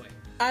continue going?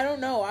 I don't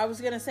know. I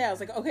was gonna say. I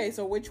was like, okay,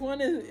 so which one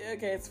is?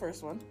 Okay, it's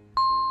first one.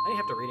 I didn't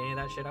have to read any of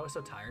that shit. I was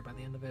so tired by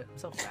the end of it. I'm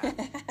so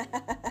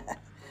fat.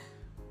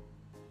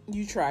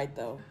 You tried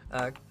though.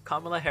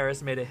 Kamala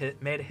Harris made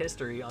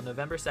history on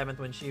November 7th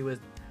when she was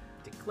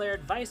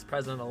declared Vice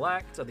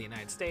President-elect of the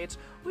United States.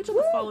 Which of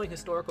the following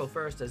historical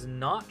first is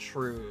not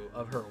true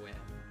of her win?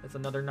 It's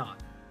another not.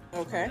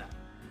 Okay. Remember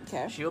that.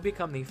 Okay. She will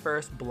become the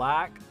first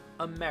Black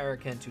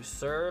American to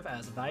serve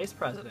as Vice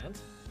President.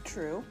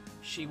 True.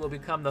 She will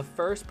become the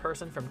first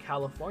person from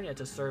California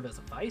to serve as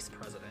vice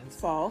president.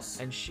 False.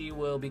 And she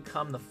will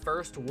become the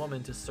first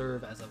woman to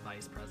serve as a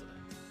vice president.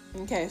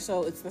 Okay,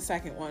 so it's the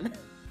second one.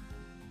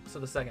 So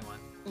the second one.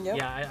 Yep.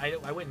 Yeah,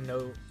 I wouldn't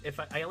know if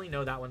I only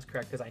know that one's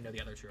correct because I know the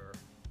other two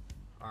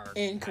are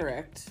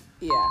incorrect.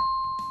 Yeah.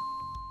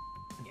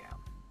 Yeah.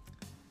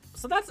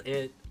 So that's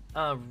it.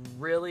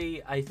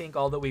 Really, I think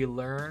all that we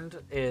learned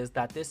is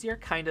that this year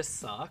kind of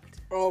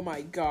sucked. Oh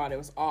my god, it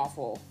was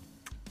awful.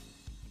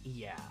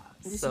 Yeah.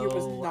 This year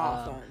was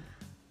not fun.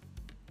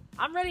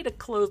 I'm ready to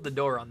close the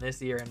door on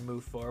this year and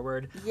move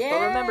forward. Yeah.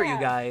 But remember, you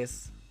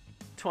guys,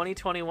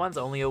 2021's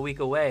only a week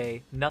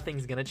away.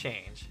 Nothing's gonna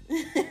change.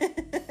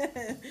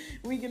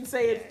 We can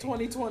say it's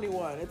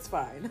 2021. It's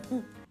fine.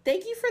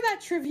 Thank you for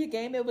that trivia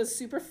game. It was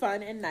super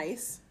fun and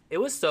nice. It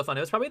was so fun. It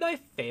was probably my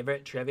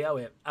favorite trivia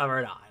we've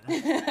ever done.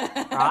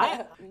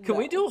 Right? Can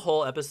we do a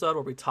whole episode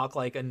where we talk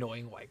like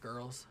annoying white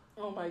girls?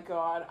 Oh my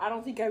god. I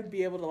don't think I would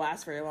be able to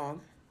last very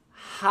long.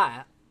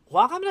 Hi.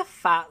 Welcome to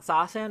Fat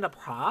Sauce and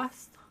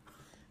Depressed.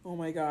 Oh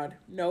my god.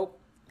 Nope.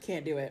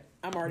 Can't do it.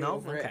 I'm already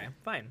over it. Okay,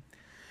 fine.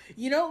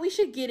 You know what we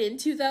should get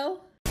into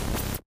though?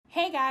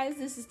 Hey guys,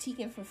 this is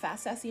Tegan from Fat,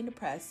 Sassy, and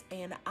Depressed,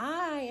 and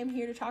I am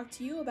here to talk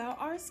to you about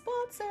our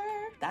sponsor.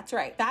 That's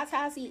right, Fat,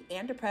 Sassy,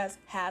 and Depressed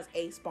has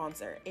a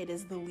sponsor. It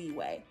is The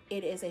Leeway.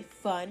 It is a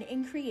fun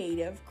and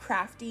creative,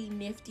 crafty,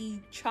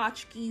 nifty,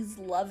 tchotchkes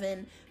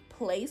loving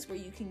place where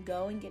you can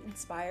go and get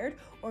inspired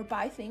or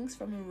buy things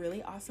from a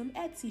really awesome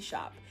Etsy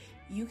shop.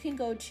 You can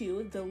go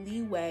to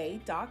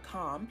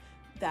theleeway.com.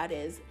 That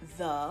is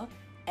the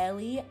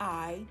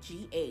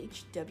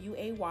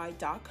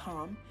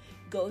LEIGHWAY.com.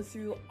 Go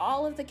through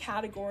all of the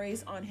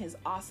categories on his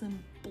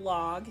awesome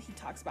blog. He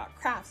talks about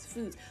crafts,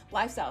 foods,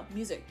 lifestyle,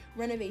 music,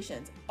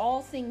 renovations,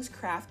 all things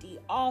crafty,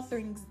 all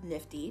things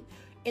nifty.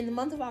 In the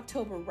month of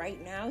October right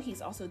now,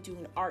 he's also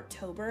doing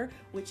Arttober,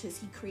 which is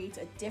he creates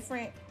a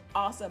different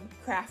awesome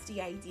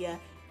crafty idea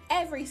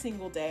every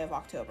single day of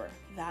October.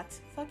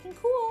 That's fucking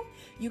cool.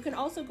 You can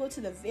also go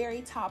to the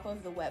very top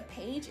of the web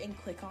page and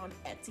click on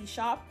Etsy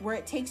shop, where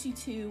it takes you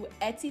to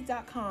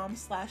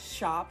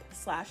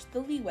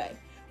etsy.com/shop/theleeway,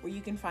 where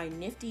you can find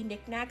nifty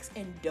knickknacks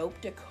and dope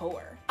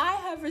decor. I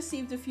have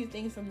received a few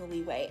things from The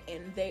Leeway,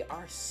 and they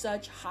are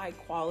such high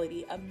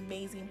quality,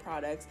 amazing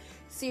products.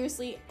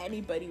 Seriously,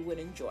 anybody would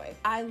enjoy.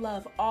 I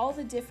love all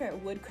the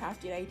different wood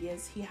crafted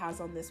ideas he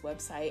has on this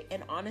website,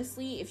 and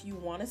honestly, if you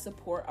want to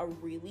support a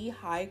really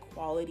high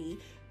quality,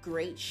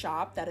 great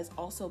shop that is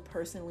also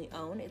personally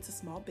owned, it's a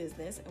small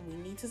business, and we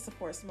need to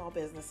support small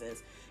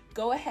businesses.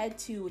 Go ahead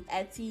to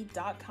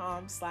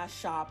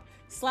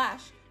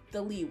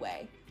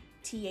etsy.com/shop/theleeway.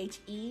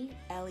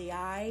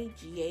 THELEIGHWAY,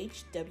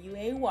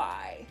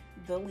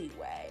 The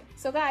Leeway.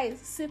 So guys,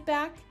 sit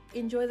back,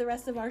 enjoy the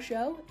rest of our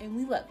show, and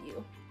we love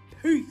you.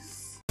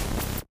 Peace.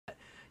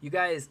 You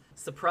guys,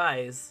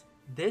 surprise,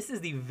 this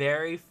is the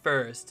very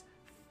first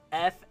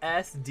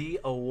FSD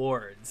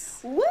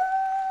Awards. Woo!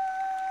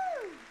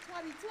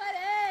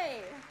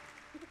 2020!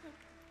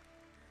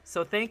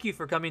 So thank you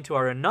for coming to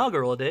our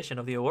inaugural edition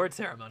of the award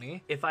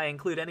ceremony. If I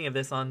include any of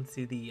this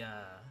onto the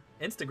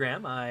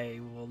Instagram, I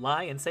will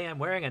lie and say I'm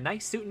wearing a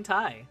nice suit and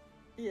tie.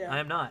 Yeah. I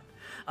am not.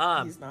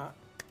 He's not.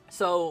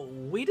 So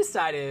we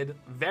decided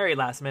very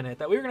last minute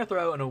that we were going to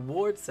throw an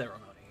award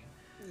ceremony.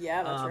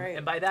 Yeah, that's right.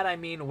 And by that I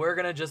mean we're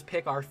going to just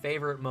pick our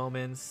favorite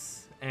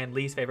moments and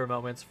least favorite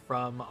moments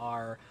from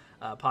our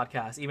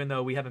podcast, even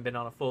though we haven't been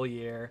on a full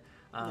year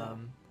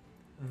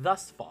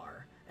thus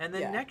far. And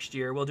then next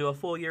year we'll do a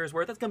full year's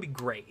worth. That's going to be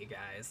great, you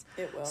guys.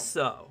 It will.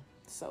 So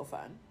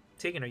fun.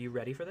 Tegan, are you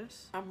ready for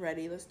this? I'm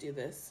ready. Let's do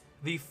this.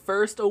 The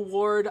first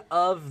award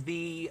of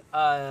the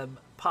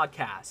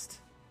podcast.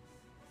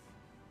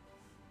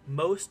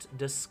 Most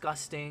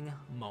disgusting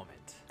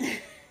moment.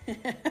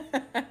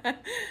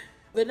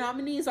 The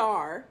nominees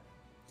are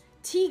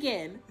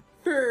Tegan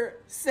for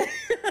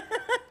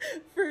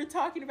for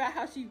talking about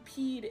how she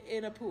peed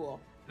in a pool.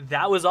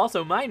 That was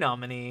also my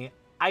nominee.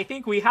 I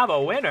think we have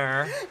a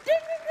winner. Ding, ding,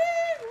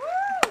 ding! Woo!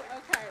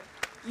 Okay.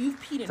 You've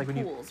peed in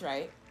pools,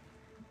 right?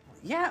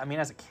 Yeah, I mean,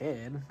 as a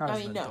kid. Not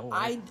as an adult.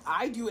 I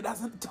do it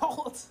as an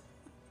adult.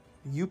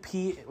 You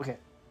pee, okay,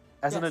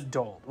 as an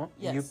adult.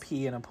 Yes. You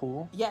pee in a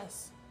pool?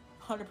 Yes,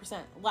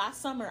 100%.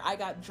 Last summer, I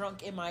got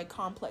drunk in my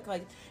complex,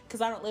 because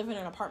I don't live in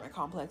an apartment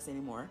complex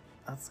anymore.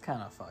 That's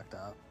kind of fucked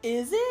up.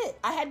 Is it?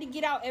 I had to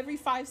get out every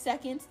 5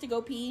 seconds to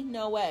go pee?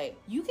 No way.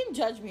 You can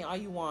judge me all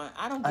you want.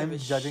 I don't give a shit. I'm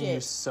judging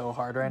you so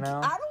hard right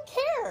now. I don't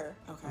care.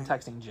 Okay. I'm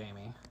texting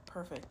Jamie.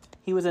 Perfect.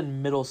 He was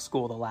in middle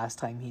school the last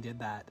time he did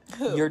that.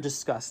 Who? You're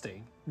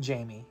disgusting.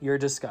 Jamie, you're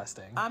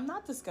disgusting. I'm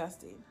not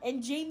disgusting.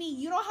 And Jamie,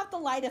 you don't have to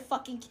lie to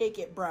fucking kick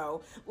it,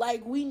 bro.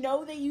 Like, we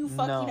know that you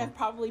fucking have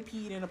probably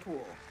peed in a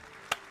pool.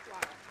 Wow.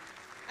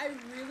 I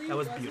really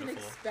wasn't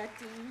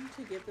expecting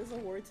to get this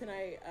award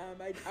tonight.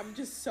 I'm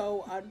just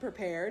so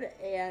unprepared.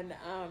 And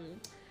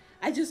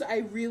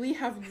I really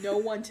have no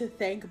one to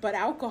thank but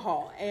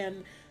alcohol.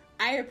 And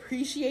I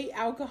appreciate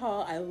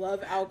alcohol. I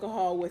love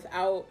alcohol.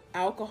 Without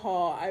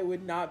alcohol, I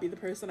would not be the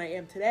person I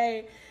am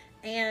today.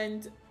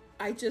 And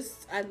I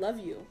love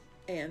you.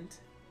 And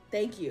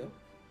thank you.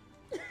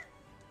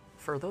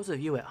 For those of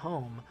you at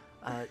home,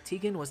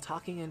 Tegan was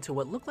talking into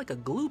what looked like a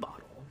glue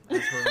bottle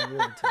as her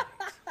award tonight.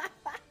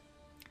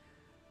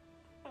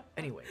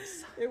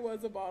 Anyways. It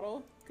was a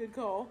bottle. Good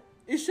call.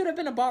 It should have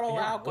been a bottle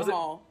of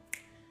alcohol.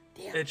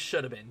 Damn. It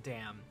should have been,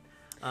 damn.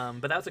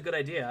 But that was a good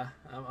idea.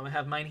 I'm going to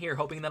have mine here,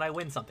 hoping that I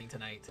win something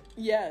tonight.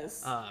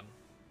 Yes.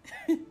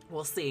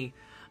 We'll see.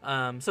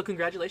 So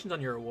congratulations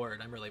on your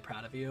award. I'm really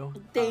proud of you.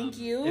 Thank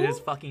you. It is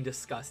fucking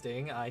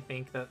disgusting. I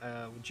think that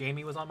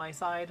Jamie was on my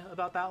side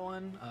about that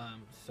one.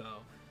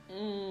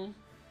 We're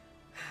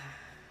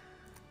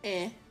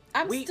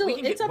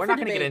not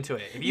going to get into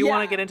it. If you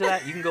want to get into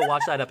that, you can go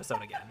watch that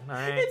episode again. All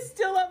right? It's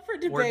still up for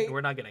debate.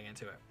 We're not getting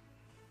into it.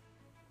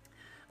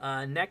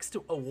 Next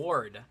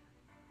award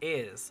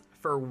is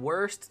for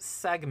worst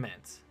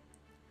segment.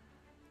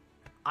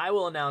 I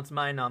will announce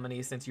my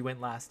nominee since you went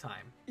last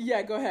time.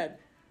 Yeah, go ahead.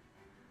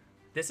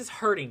 This is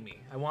hurting me.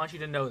 I want you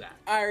to know that.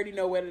 I already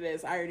know what it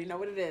is.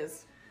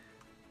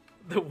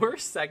 The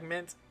worst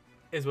segment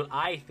is what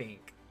I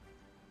think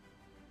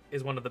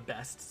is one of the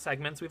best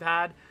segments we've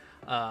had,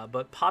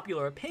 but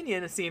popular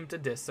opinion seemed to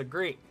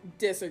disagree.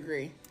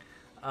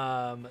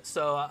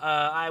 So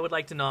I would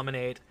like to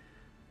nominate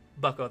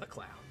Bucko the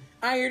Clown.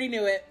 I already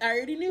knew it.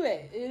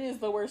 It is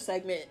the worst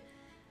segment.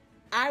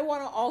 I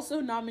want to also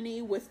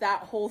nominate with that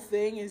whole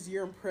thing is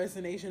your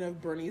impersonation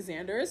of Bernie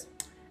Sanders.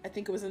 I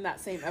think it was in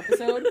that same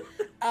episode.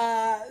 So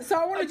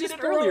I want to just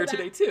did it earlier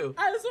today too.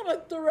 I just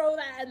want to throw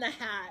that in the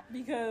hat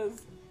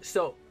because.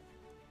 So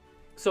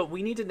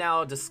we need to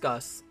now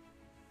discuss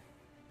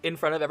in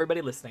front of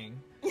everybody listening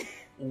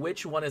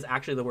which one is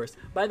actually the worst.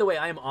 By the way,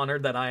 I am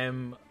honored that I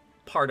am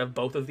part of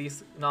both of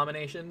these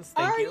nominations.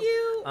 Thank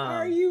you.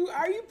 Are you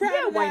proud of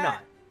that? Yeah, why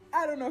not?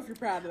 I don't know if you're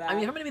proud of that. I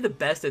mean, if I'm gonna be the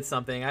best at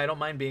something, I don't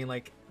mind being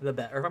like the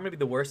best. Or if I'm gonna be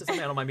the worst at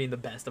something, I don't mind being the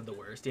best of the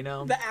worst. You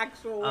know, the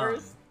actual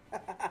worst.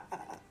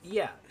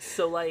 Yeah.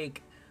 So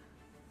like,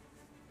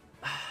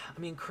 I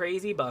mean,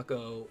 Crazy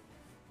Bucko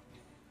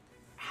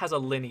has a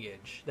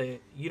lineage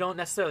that you don't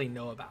necessarily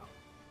know about.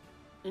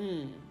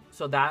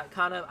 So that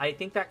kind of, I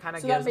think that kind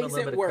of gives him a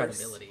little bit of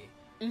credibility.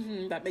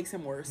 That makes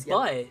him worse. Yeah.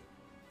 But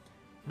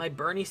my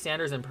Bernie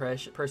Sanders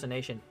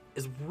impersonation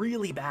is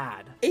really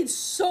bad. It's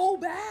so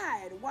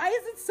bad. Why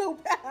is it so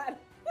bad?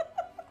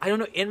 I don't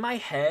know. In my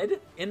head,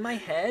 I'm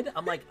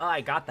like, oh,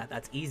 I got that.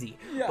 That's easy.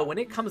 Yeah. But when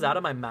it comes out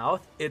of my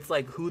mouth, it's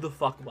like, who the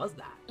fuck was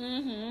that?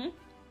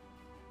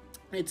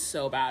 It's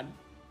so bad.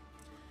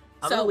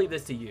 I'm gonna leave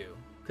this to you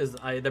because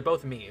they're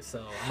both me.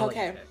 So I'm gonna let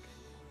you pick.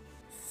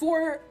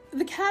 For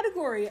the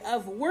category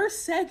of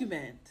worst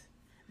segment,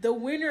 the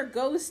winner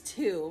goes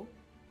to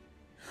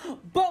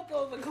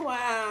Bucko the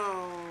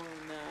Clown.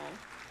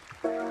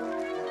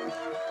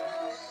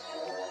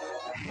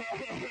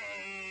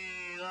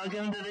 Hey,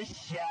 welcome to the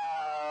show.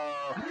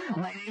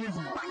 My name is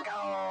Bucko.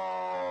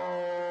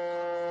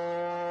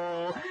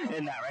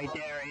 And that right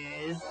there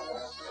is...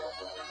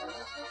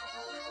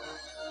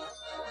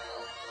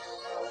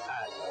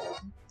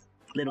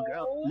 little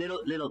girl,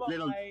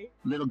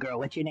 little girl,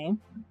 what's your name?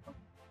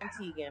 I'm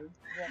Tegan.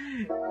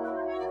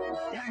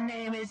 Her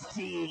name is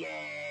Tegan.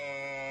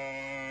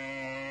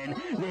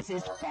 This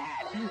is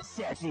Fat,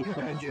 Sexy,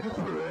 and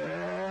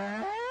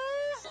Depressed.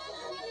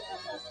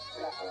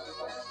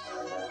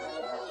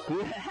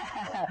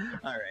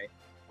 All right.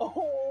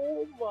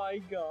 Oh my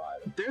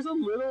god. There's a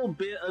little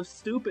bit of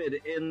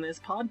stupid in this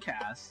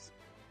podcast.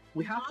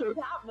 We have Not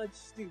that much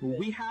stupid.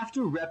 We have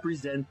to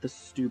represent the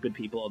stupid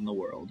people in the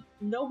world.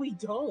 No, we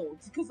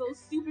don't, because those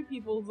stupid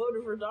people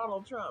voted for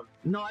Donald Trump.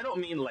 No, I don't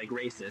mean like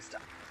racist.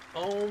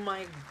 Oh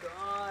my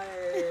god.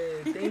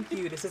 Thank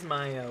you. This is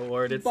my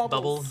award. It's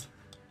Bubbles.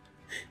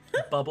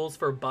 Bubbles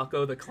for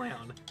Bucko the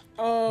Clown.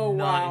 Oh,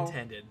 Not wow.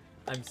 intended.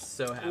 I'm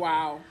so happy.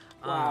 Wow.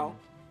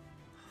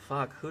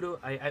 Fuck, who do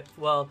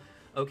well,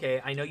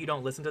 okay, I know you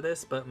don't listen to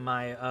this, but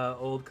my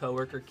old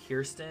coworker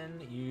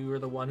Kirsten, you were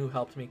the one who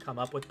helped me come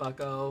up with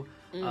Bucko.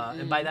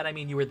 And by that I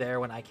mean you were there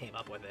when I came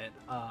up with it.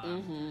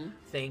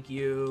 Thank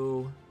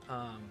you,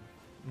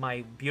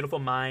 my beautiful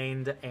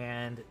mind,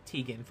 and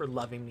Tegan for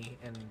loving me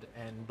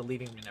and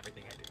believing in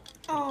everything I do.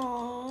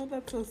 Oh,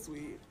 that's so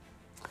sweet.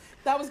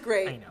 That was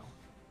great. I know.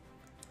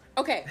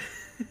 Okay.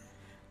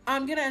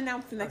 I'm going to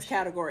announce the next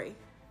category.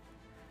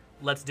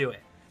 Let's do it.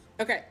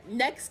 Okay,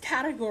 next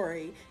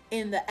category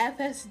in the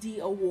FSD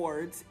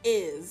Awards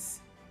is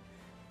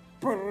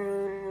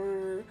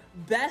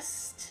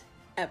Best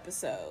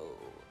Episode.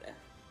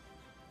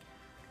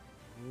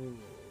 Ooh.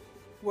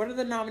 What are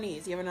the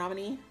nominees? You have a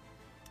nominee?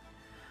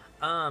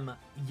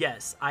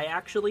 Yes, I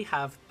actually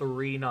have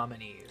 3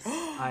 nominees.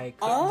 I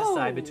couldn't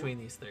decide between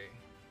these 3.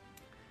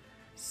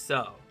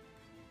 So,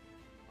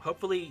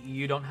 hopefully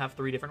you don't have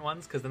 3 different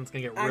ones, because then it's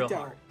going to get real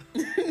hard.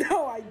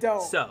 No, I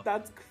don't. So,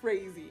 that's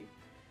crazy.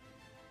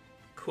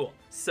 Cool.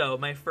 So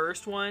my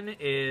first one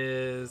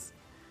is,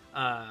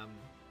 I'm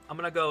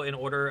going to go in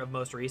order of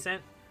most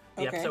recent.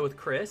 The episode with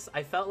Chris.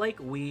 I felt like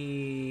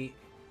we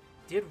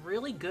did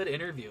really good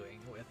interviewing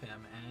with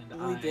him. And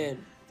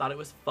I thought it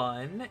was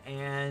fun,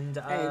 and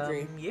I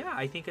agree. Yeah,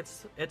 I think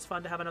it's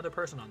fun to have another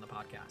person on the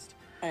podcast.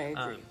 I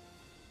agree.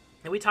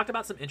 And we talked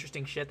about some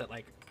interesting shit that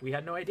like we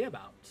had no idea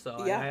about,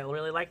 so Yeah. I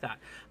really like that.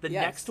 The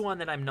Yes. next one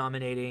that I'm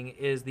nominating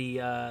is the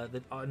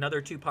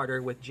another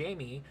two-parter with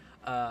Jamie,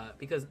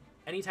 because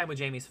anytime with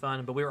Jamie's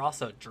fun, but we were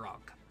also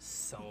drunk,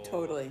 so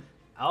Totally.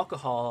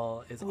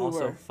 alcohol is We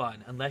also were.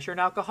 fun. Unless you're an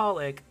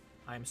alcoholic,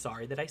 I'm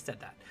sorry that I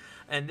said that.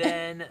 And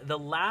then the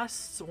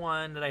last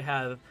one that I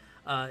have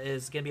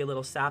is gonna be a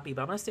little sappy,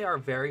 but I'm gonna say our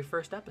very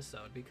first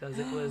episode because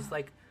it was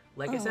like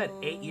I said,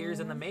 8 years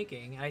in the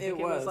making. And I think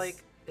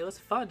it was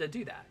fun to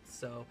do that.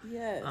 So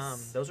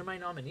Yes. those are my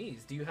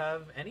nominees. Do you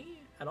have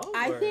any at all?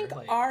 I or, think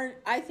like-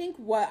 I think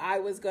what I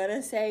was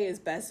gonna say is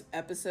best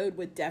episode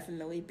would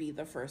definitely be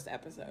the first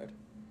episode.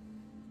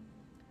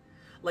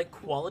 like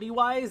quality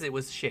wise, it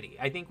was shitty.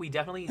 I think we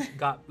definitely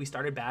we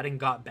started bad and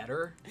got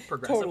better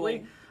progressively.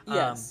 Totally.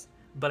 Yes.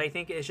 But I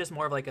think it's just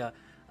more of like a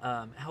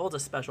holds a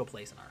special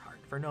place in our heart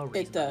for no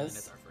reason. It does. Other than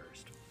it's our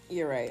first.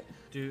 You're right.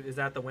 Is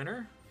that the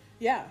winner?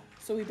 Yeah,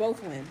 so we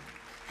both win.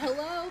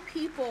 Hello,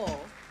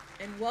 people,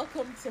 and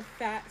welcome to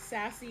Fat,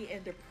 Sassy,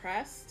 and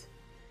Depressed.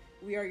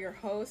 We are your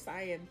hosts.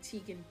 I am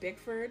Tegan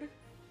Bickford.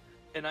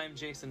 And I'm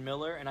Jason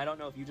Miller, and I don't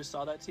know if you just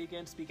saw that,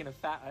 Tegan. Speaking of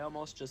fat, I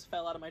almost just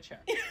fell out of my chair.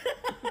 You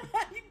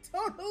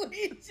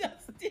totally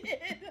just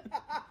did.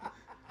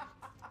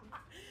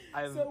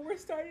 So we're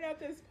starting out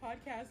this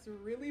podcast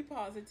really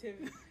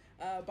positive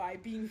by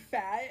being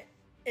fat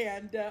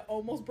and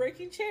almost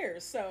breaking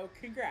chairs. So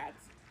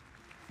congrats.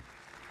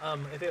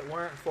 If it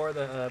weren't for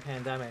the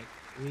pandemic,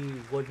 we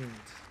wouldn't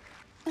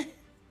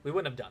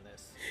have done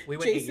this. We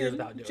went 8 years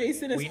without doing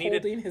Jason it. is We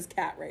holding his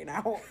cat right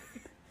now.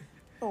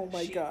 Oh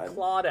my she god.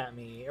 clawed at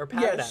me or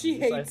patted at she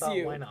me, so I hates thought,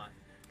 you. why not?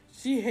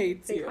 She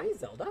hates Say you. hi,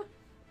 Zelda.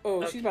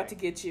 Oh, Okay. she's about to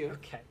get you.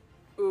 Okay.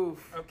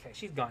 Oof. Okay,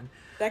 she's gone.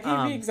 That gave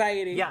me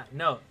anxiety. Yeah,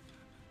 no.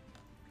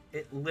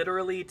 It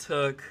literally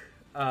took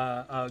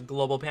a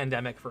global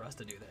pandemic for us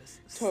to do this.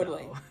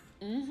 Totally.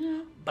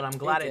 So. But I'm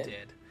glad it did.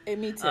 did.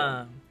 And me too.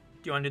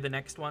 Do you want to do the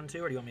next one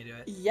too, or do you want me to do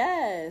it?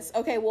 Yes.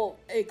 Okay, well,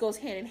 it goes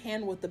hand in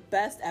hand with the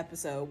best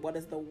episode. What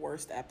is the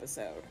worst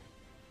episode?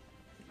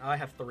 I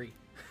have 3.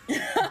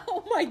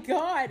 Oh my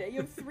god. You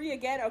have 3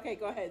 again? Okay,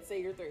 go ahead.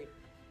 Say your 3.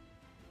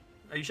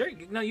 Are you sure?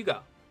 No, you go.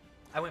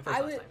 I went first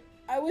last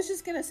I was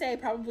just going to say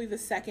probably the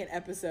second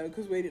episode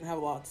because we didn't have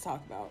a lot to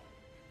talk about.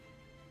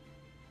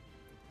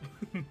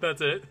 time.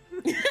 That's it.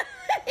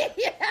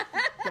 Yeah.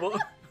 Well,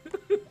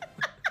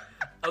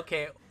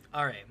 okay.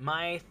 All right.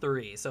 My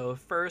 3. So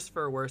first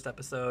for worst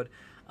episode,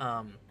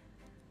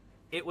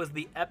 it was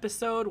the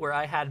episode where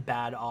I had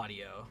bad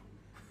audio.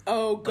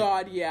 Oh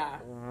god, yeah.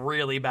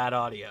 Really bad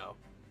audio.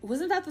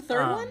 Wasn't that the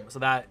third one? So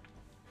that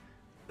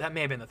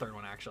may have been the third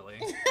one, actually.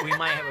 We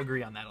might have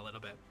agreed on that a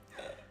little bit,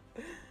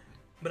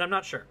 but I'm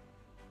not sure.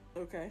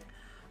 Okay.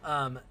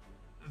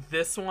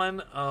 This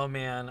one, oh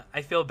man,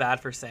 I feel bad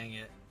for saying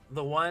it.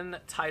 The one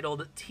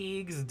titled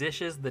 "Teagues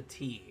Dishes the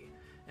Tea,"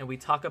 and we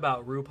talk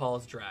about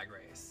RuPaul's Drag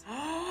Race.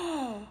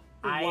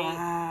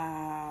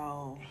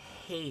 Wow.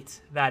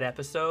 Hate that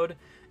episode,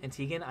 and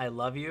Tegan, I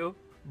love you,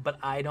 but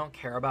I don't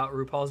care about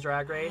RuPaul's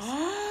Drag Race.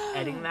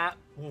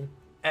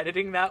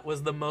 Editing that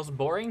was the most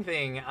boring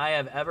thing I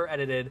have ever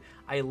edited.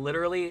 I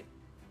literally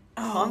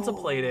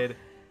contemplated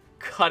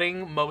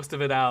cutting most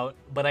of it out,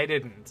 but I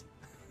didn't.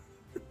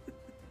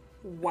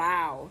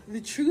 Wow. The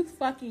truth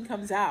fucking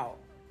comes out.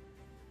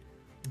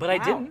 But I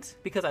Wow. didn't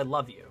because I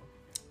love you.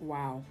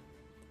 Wow.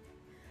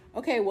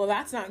 Okay, well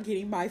that's not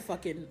getting my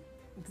fucking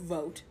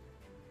vote.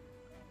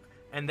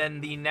 And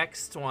then the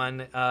next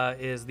one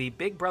is the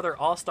Big Brother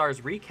All Stars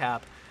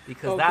recap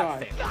because Oh, that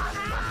God. failed.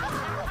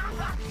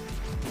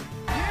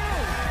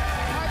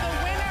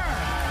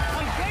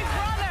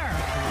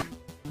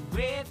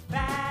 With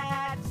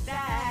Fat,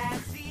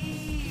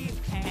 Sassy,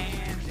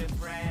 and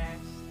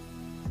Depressed.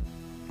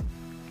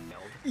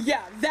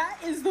 Yeah, that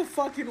is the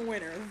fucking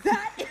winner.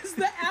 That is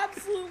the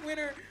absolute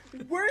winner.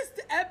 Worst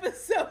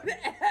episode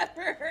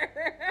ever.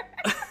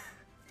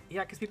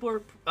 Yeah, because people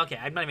were okay.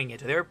 I'm not even getting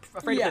into it. They were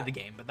afraid to Yeah. play the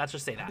game, but let's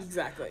just say that.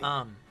 Exactly.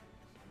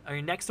 Our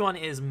next one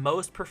is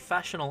most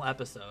professional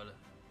episode.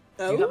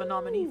 Do you have a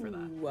nominee for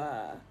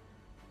that?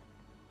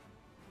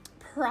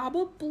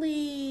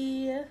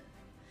 Probably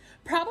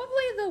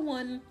the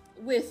one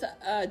with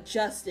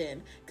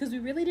Justin, because we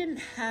really didn't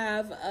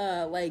have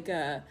like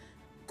a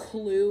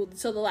clue.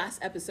 So the last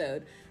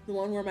episode, the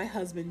one where my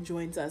husband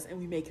joins us and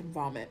we make him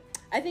vomit.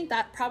 I think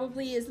that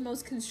probably is the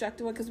most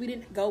constructive one because we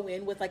didn't go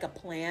in with like a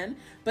plan,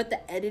 but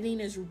the editing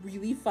is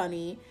really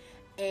funny,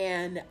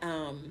 and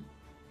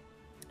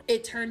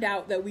it turned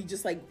out that we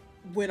just like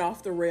went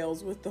off the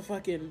rails with the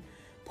fucking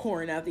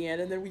porn at the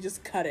end, and then we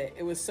just cut it.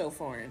 It was so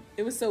foreign.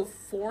 It was so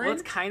foreign. Well,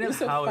 it's kind It of was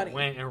so how funny. it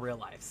went in real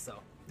life. So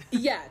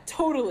Yeah,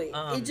 totally.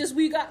 It just,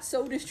 we got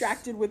so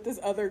distracted with this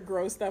other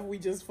gross stuff, we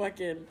just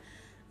fucking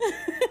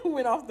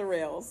went off the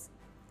rails.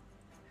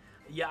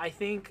 yeah, I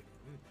think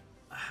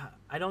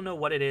I don't know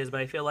what it is, but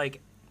I feel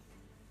like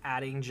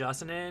adding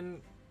Justin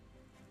in,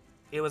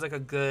 it was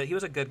like he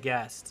was a good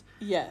guest.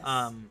 Yes.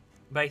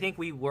 But I think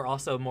we were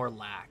also more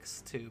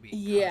lax too because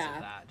Yeah.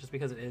 of that, just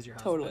because it is your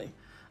husband.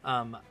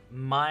 Totally.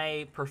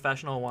 My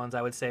professional ones,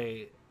 I would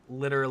say,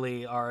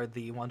 literally are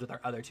the ones with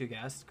our other two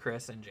guests,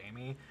 Chris and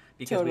Jamie,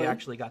 because Totally. we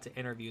actually got to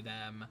interview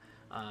them.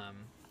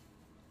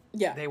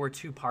 Yeah. They were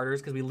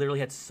two-parters because we literally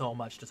had so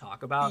much to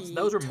talk about. So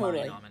those were Totally.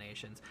 my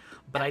nominations.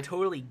 But I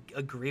totally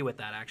agree with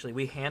that. Actually,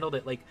 we handled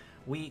it like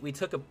we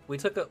took a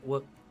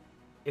what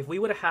if we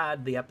would have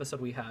had the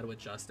episode we had with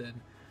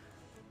Justin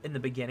in the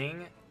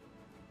beginning,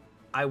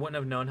 I wouldn't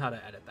have known how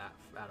to edit that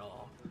at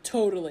all.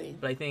 Totally.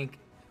 But I think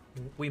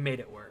we made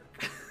it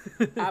work.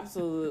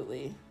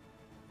 Absolutely.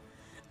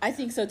 I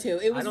think so too.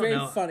 It was don't very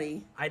know.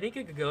 funny. I think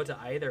it could go to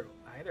either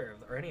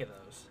or any of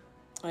those.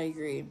 I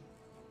agree.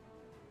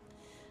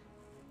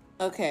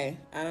 Okay,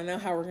 I don't know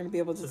how we're going to be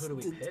able to So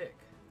who do we pick?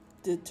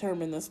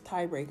 determine this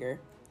tiebreaker. I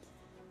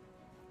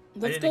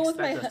Let's didn't go with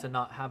expect my. us to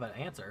not have an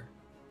answer.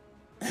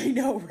 I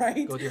know,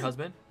 right? Go with your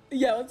husband.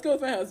 Yeah, let's go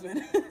with my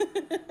husband.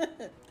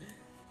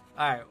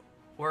 All right,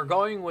 we're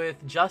going with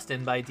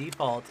Justin by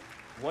default.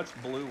 What's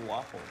blue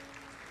waffle?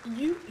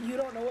 You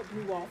don't know what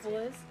blue waffle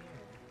is?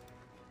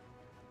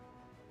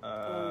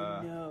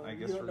 no, I you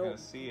guess don't we're know- gonna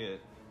see it.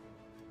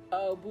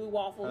 Oh, blue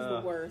waffle's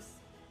the worst.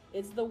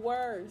 It's the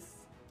worst.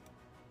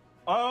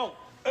 Oh!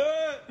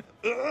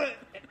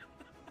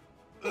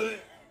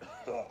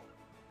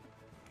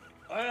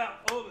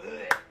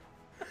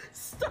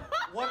 Stop!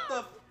 What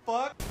the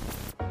fuck?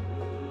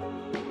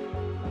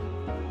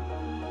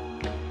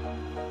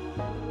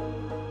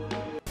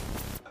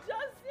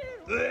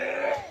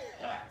 Justin!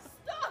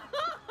 Stop!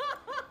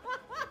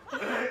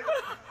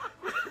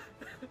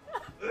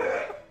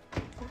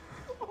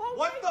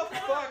 What the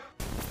fuck?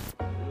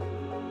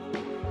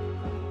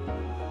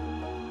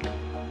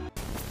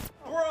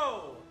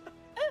 Bro!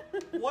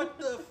 What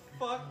the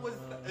fuck was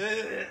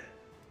that?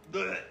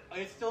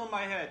 It's still in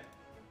my head.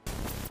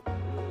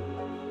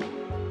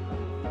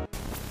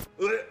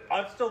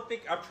 I'm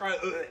trying.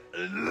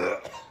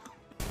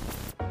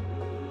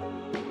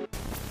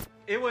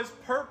 It was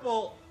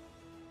purple.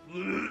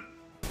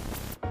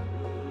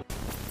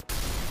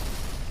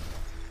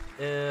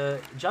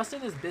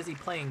 Justin is busy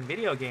playing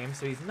video games,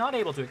 so he's not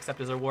able to accept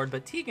his award,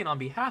 but Tegan, on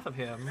behalf of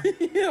him,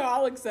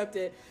 I'll accept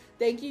it.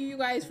 Thank you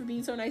guys for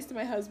being so nice to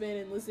my husband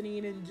and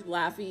listening and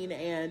laughing,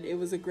 and it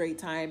was a great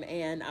time,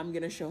 and I'm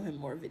gonna show him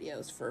more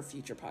videos for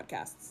future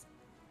podcasts.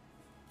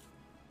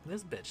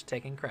 this bitch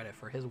taking credit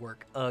for his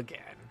work again.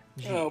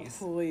 Oh, Jeez.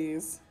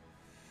 please.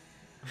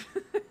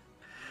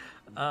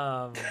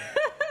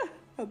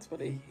 That's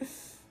funny.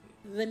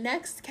 The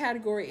next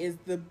category is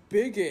the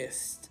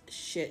biggest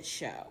shit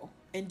show.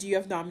 And do you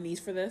have nominees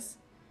for this?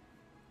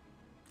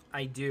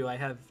 I do. I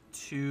have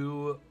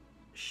two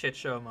shit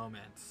show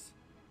moments.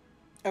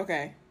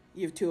 Okay.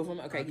 You have two of them?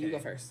 Okay, you go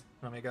Okay. first.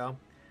 Let me go.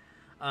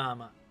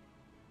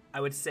 I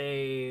would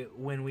say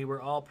when we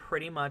were all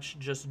pretty much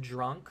just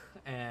drunk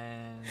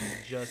and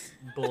just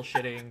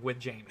bullshitting with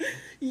Jamie.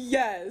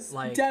 Yes.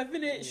 Like,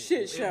 definite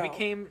shit show.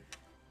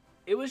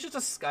 It was just a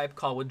Skype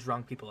call with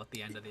drunk people at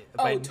the end of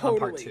Oh, on part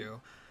totally.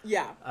 2.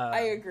 Yeah, I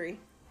agree.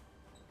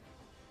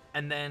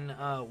 And then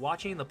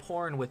watching the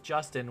porn with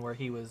Justin where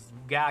he was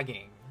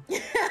gagging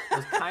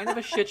was kind of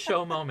a shit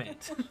show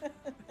moment.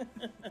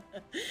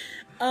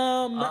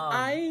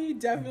 I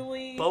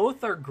definitely...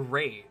 Both are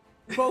great.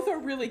 Both are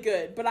really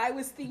good, but I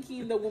was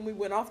thinking that when we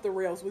went off the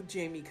rails with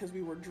Jamie because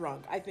we were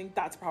drunk, I think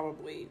that's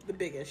probably the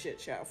biggest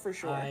shit show, for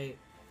sure.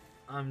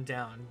 I'm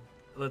down.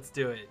 Let's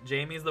do it.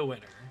 Jamie's the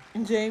winner.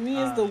 Jamie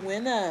is the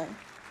winner.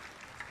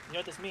 You know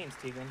what this means,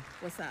 Tegan?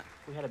 What's that?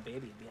 If we had a baby,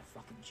 it'd be a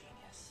fucking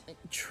genius.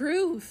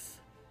 Truth.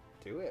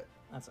 Do it.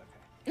 That's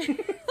okay.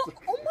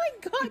 Oh my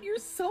god, you're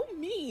so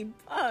mean.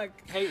 Fuck.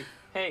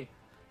 Hey,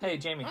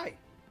 Jamie. Hi.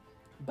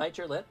 Bite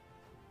your lip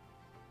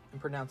and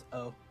pronounce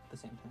O at the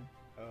same time.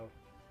 Oh.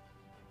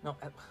 No,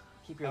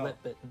 keep your Oh. lip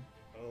bitten.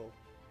 Oh.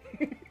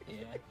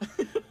 Yeah.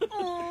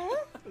 Aww.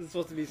 It's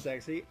supposed to be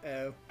sexy.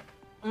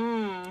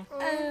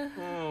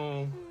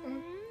 Oh.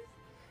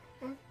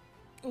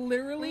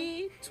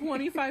 Literally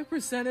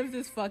 25% of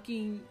this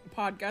fucking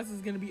podcast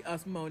is gonna be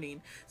us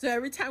moaning. So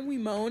every time we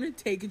moan,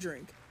 take a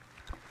drink.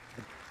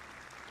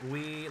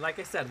 Like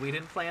I said, we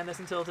didn't plan this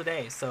until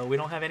today, so we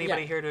don't have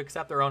anybody Yeah. here to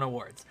accept their own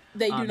awards.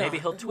 They do Maybe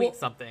not. he'll tweet We'll-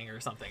 something or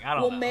something. I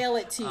don't We'll know. mail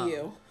it to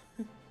you.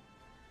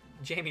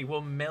 Jamie, we'll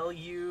mail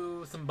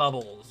you some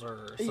bubbles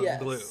or some Yes.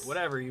 glue,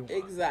 whatever you want.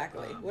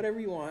 Exactly. Whatever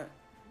you want.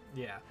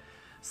 Yeah.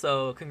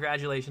 So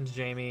congratulations,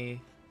 Jamie.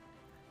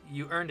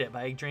 You earned it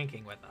by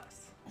drinking with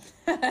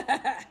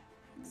us.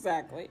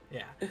 Exactly.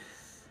 Yeah.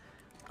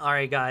 All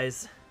right,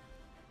 guys.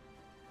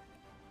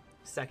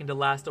 Second to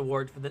last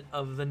award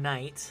of the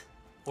night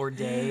or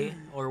day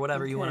or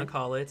whatever you want to Okay.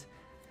 call it.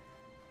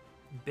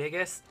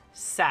 Biggest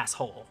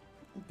sasshole.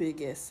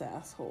 Biggest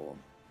asshole.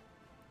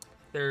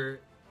 I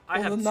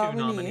Well, have the two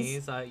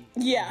nominees. nominees.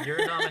 Yeah.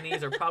 Your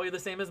nominees are probably the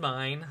same as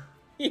mine.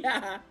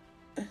 Yeah.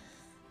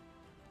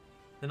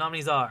 The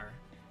nominees are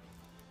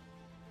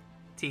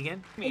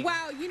Tegan.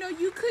 Wow, you know,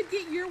 you could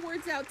get your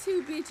words out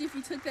too, bitch, if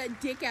you took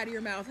that dick out of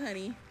your mouth,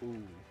 honey.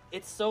 Ooh.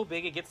 it's so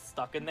big it gets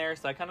stuck in there,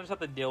 so I kind of just have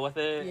to deal with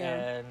it.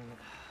 Yeah.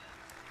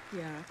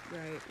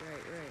 Right.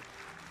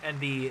 And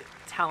the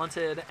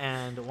talented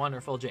and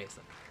wonderful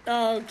Jason.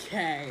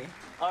 Okay.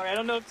 All right, I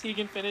don't know if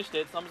Tegan finished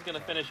it, so I'm just gonna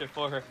finish it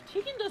for her.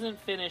 Tegan doesn't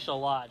finish a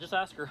lot. Just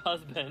ask her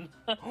husband.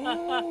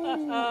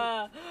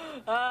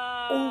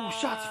 Oh,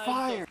 shots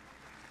fired.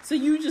 So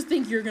you just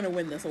think you're gonna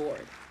win this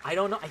award? I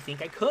don't know. I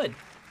think I could.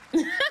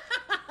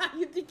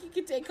 You think you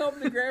could take home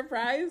the grand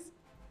prize?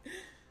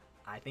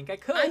 I think I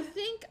could. I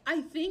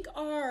think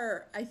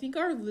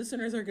our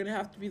listeners are gonna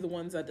have to be the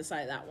ones that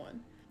decide that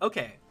one.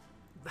 Okay,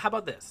 how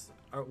about this?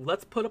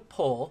 Let's put a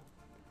poll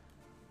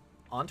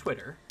on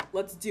Twitter.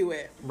 Let's do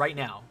it. Right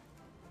now.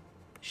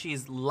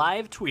 She's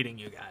live tweeting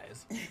you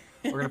guys.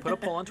 We're going to put a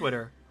poll on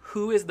Twitter.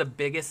 Who is the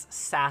biggest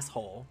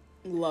sasshole?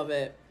 Love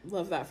it.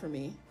 Love that for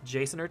me.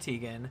 Jason or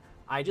Tegan?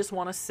 I just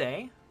want to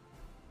say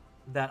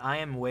that I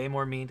am way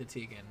more mean to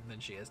Tegan than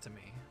she is to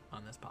me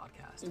on this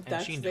podcast. And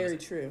That's she knows very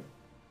it. true.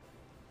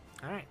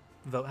 All right.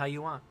 Vote how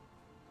you want.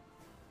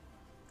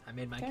 I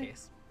made my Okay.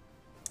 case.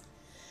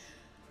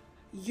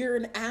 You're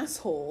an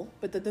asshole,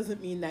 but that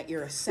doesn't mean that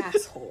you're a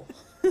sasshole.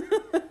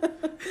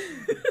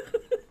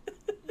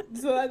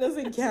 So that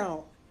doesn't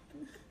count.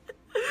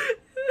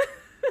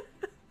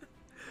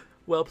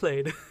 Well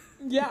played.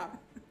 Yeah.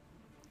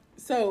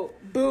 So,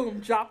 boom,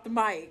 drop the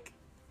mic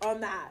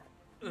on that.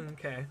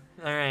 Okay.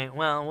 All right.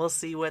 Well, we'll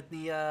see what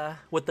the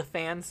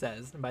fan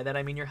says. And by that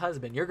I mean your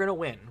husband. You're gonna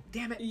win.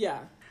 Damn it.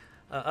 Yeah.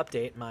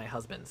 Update: my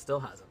husband still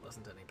hasn't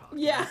listened to any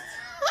podcasts. Yeah.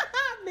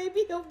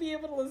 Maybe he'll be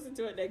able to listen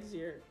to it next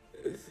year.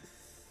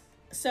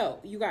 So,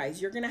 you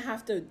guys, you're going to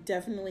have to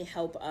definitely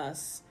help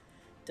us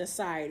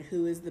decide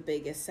who is the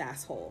biggest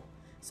sasshole.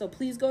 So,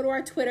 please go to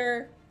our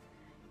Twitter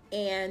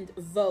and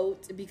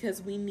vote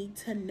because we need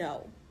to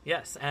know.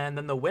 Yes, and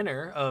then the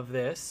winner of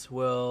this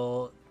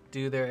will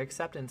do their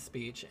acceptance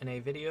speech in a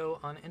video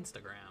on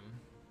Instagram.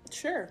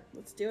 Sure,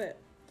 let's do it.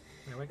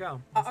 There we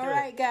go. Let's All do it.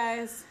 right,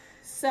 guys.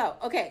 So,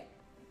 okay,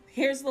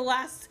 here's the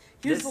last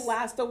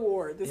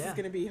award. This is Yeah.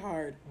 going to be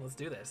hard. Let's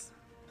do this.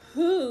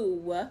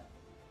 Who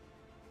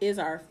is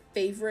our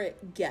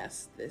favorite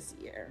guest this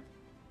year?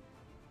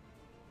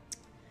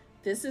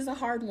 This is a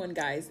hard one,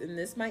 guys, and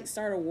this might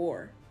start a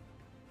war.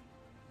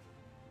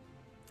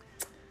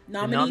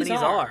 Nominees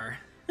are.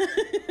 There's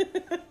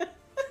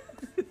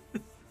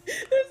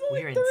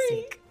only We're in 3.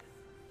 sync.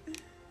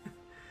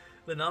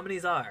 The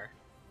nominees are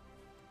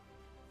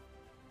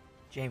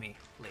Jamie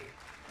Lee.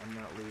 I'm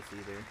not loose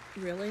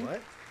either. Really?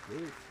 What?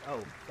 Loose? Oh,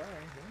 sorry.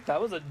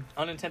 That was an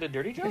unintended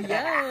dirty joke?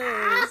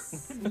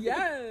 Yes.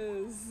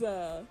 Yes.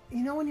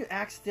 You know when you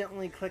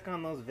accidentally click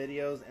on those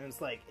videos and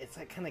it's like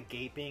kind of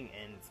gaping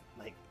and it's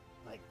like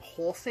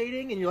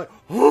pulsating and you're like,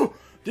 oh,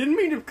 didn't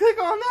mean to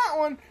click on that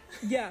one.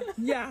 Yeah.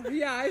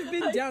 I've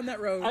been down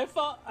that road.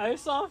 I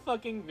saw a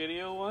fucking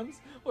video once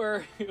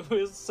where it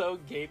was so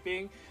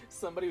gaping.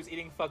 Somebody was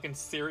eating fucking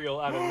cereal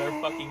out of their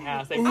fucking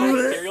ass. They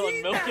put cereal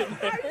and milk in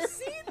there. I've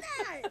seen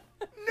that.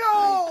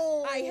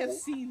 No. I have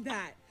seen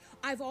that.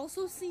 I've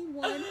also seen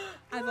one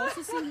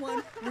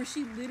where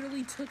she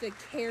literally took a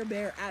Care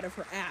Bear out of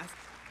her ass.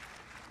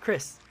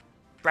 Chris,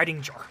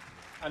 writing jar.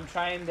 I'm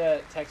trying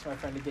to text my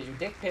friend to get your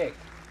dick pic.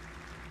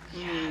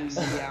 Yes.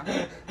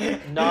 Yeah.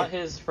 Not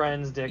his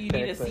friend's dick You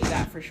pic. need to but- see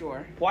that for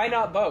sure. Why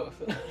not both?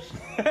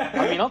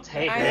 I mean, I'll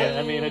take it.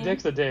 I mean, a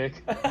dick's a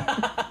dick.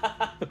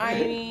 I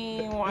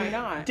mean, why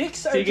not?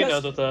 Dicks are Tegan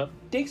knows just what's up.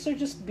 dicks are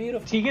just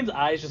beautiful. Tegan's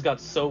eyes just got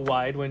so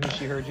wide when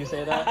she heard you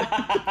say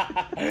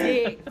that.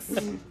 Dicks.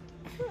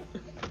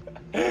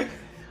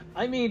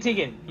 I mean,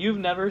 Tegan, you've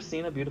never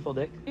seen a beautiful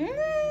dick?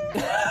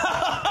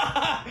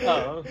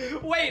 Oh.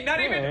 Wait, not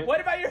even. Alright. What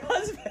about your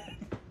husband?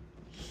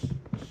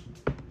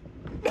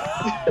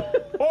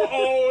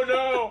 Oh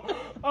no!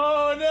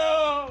 Oh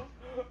no!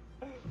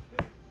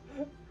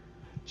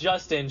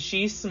 Justin,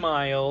 she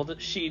smiled.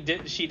 She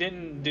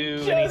didn't do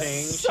Just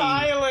anything.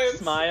 silence. She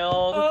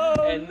smiled. Oh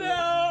and,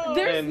 no!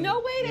 There's and- no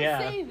way to yeah.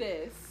 say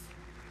this.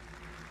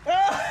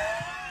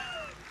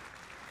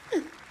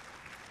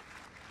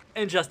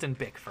 And Justin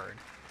Bickford.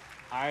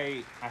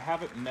 I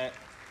haven't met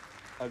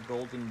a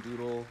golden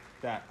doodle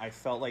that I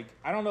felt like,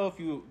 I don't know if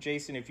you,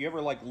 Jason, if you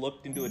ever like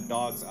looked into a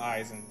dog's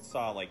eyes and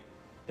saw like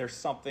there's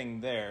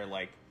something there,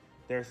 like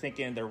they're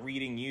thinking they're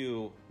reading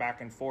you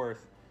back and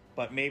forth,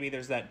 but maybe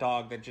there's that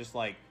dog that just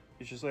like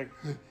it's just like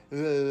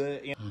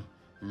you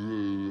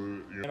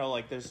know,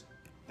 like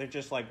they're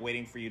just like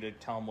waiting for you to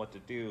tell them what to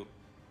do.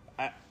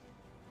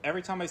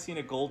 Every time I've seen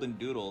a golden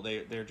doodle,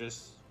 they're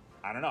just,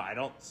 I don't know, I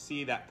don't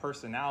see that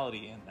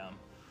personality in them.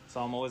 So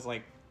I'm always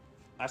like,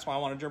 that's why I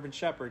want a German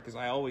Shepherd, because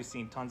I always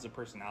seen tons of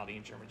personality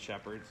in German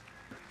Shepherds.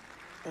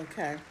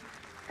 Okay.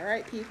 All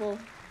right, people.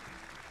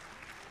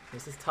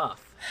 This is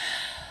tough.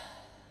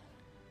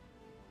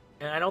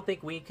 And I don't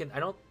think we can,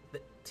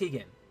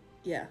 Tegan,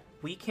 Yeah.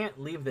 we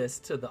can't leave this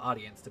to the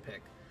audience to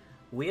pick.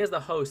 We as the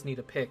host need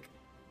to pick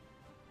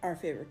Our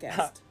favorite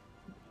guest.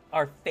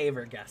 our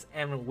favorite guest.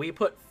 And we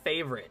put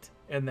favorite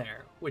in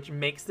there, which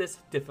makes this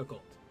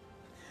difficult.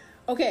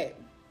 Okay.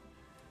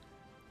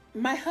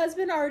 My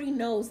husband already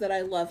knows that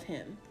I love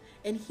him.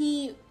 And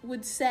he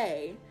would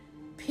say,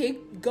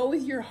 go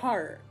with your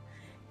heart.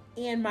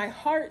 And my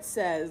heart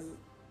says,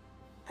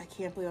 I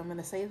can't believe I'm going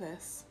to say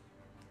this.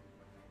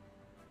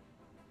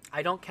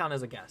 I don't count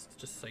as a guest,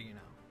 just so you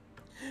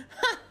know.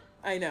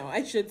 I know.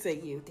 I should say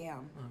you.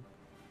 Damn.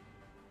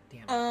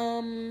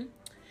 Damn.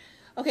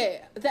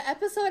 Okay, the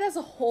episode as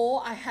a whole,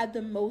 I had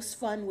the most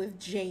fun with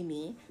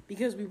Jamie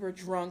because we were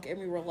drunk and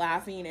we were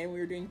laughing and we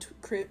were doing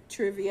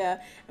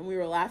trivia and we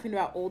were laughing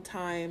about old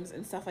times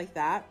and stuff like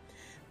that.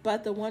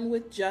 But the one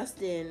with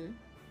Justin,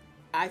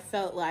 I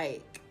felt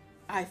like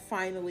I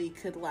finally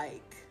could,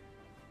 like,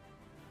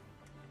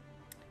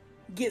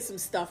 get some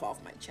stuff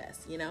off my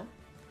chest, you know?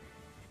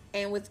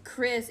 And with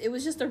Chris, it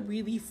was just a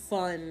really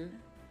fun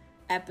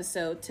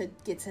episode to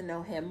get to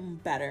know him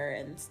better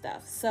and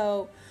stuff.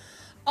 So,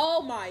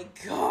 oh my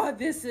God,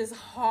 this is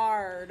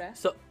hard.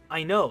 So,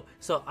 I know.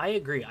 So, I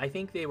agree. I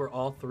think they were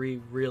all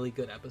three really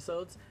good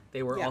episodes.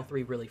 They were all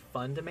three really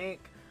fun to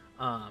make.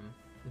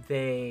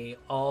 They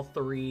all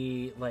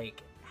three,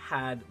 like,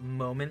 had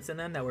moments in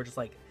them that were just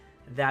like,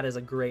 that is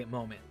a great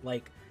moment.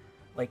 Like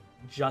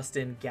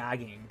Justin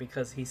gagging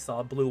because he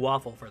saw Blue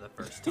Waffle for the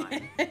first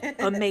time.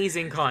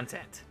 Amazing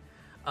content.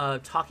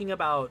 Talking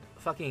about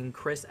fucking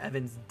Chris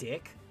Evans'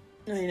 dick.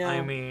 I know.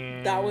 I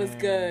mean, that was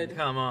good.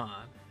 Come on.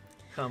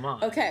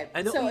 Okay,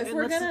 so if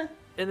we're gonna...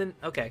 And then,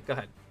 okay, go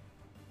ahead.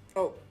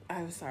 Oh,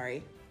 I'm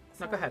sorry.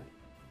 No, go ahead.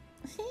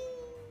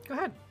 Go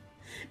ahead.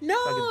 No,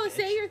 Fucking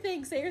say bitch. your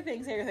thing. Say your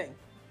thing.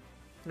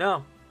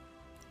 No.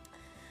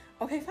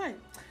 Okay, fine.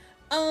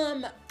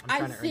 I'm trying I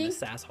to earn think...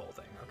 this asshole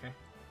thing,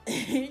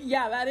 okay?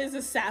 Yeah, that is a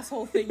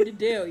sasshole thing to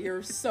do.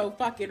 You're so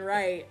fucking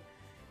right.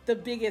 The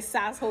biggest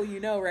sasshole you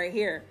know right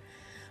here.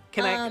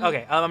 Can I...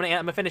 Okay, I'm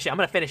gonna finish it. I'm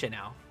gonna finish it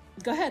now.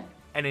 Go ahead.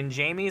 And in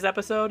Jamie's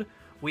episode,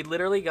 we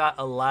literally got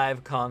a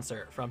live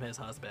concert from his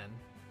husband.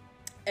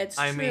 It's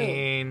I true.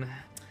 mean,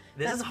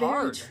 this is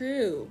hard. Very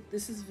true.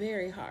 This is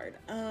very hard.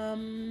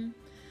 Oh,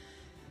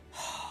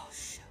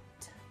 shoot.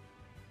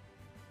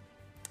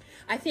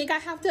 I think I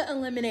have to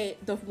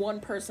eliminate the one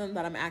person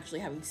that I'm actually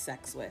having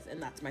sex with,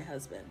 and that's my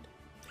husband.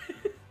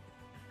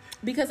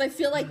 Because I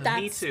feel like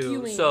that's Me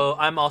too. skewing. So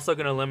I'm also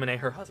gonna eliminate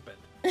her husband.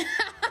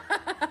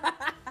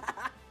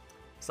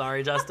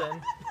 Sorry,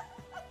 Justin.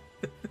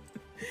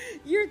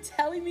 You're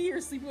telling me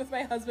you're sleeping with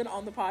my husband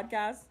on the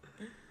podcast?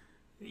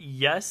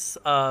 Yes,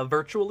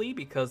 virtually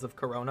because of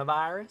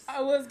coronavirus.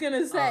 I was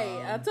gonna say,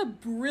 that's a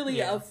really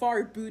yeah. a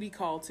far booty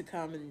call to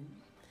come and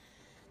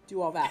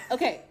do all that.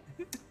 Okay.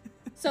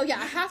 So yeah,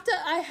 I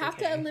have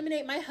to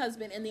eliminate my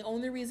husband, and the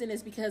only reason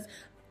is because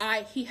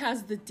he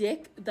has the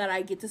dick that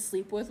I get to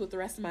sleep with the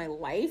rest of my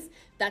life.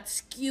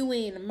 That's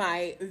skewing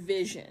my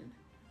vision.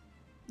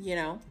 You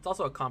know? It's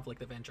also a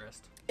conflict of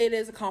interest. It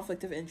is a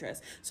conflict of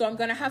interest. So I'm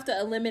gonna have to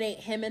eliminate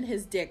him and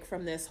his dick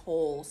from this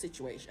whole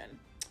situation.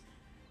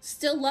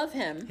 Still love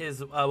him.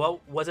 His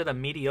what was it? A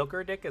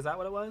mediocre dick? Is that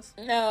what it was?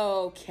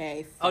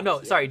 Okay. Oh no,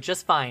 you. sorry,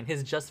 just fine.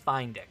 His just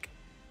fine dick.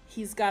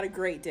 He's got a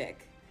great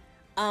dick.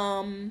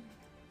 Oh,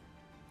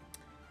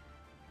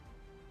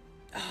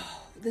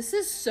 this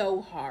is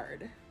so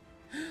hard.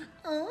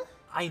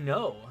 I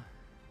know.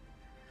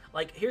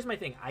 Like, here's my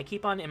thing. I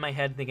keep on in my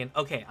head thinking,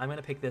 okay, I'm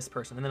gonna pick this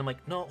person, and then I'm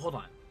like, no, hold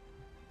on.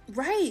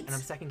 Right. And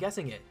I'm second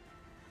guessing it.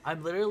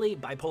 I'm literally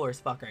bipolar as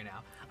fuck right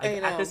now. I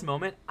know. At this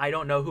moment, I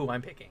don't know who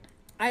I'm picking.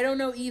 I don't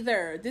know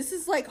either. This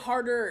is like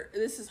harder.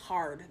 This is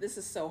hard. This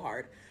is so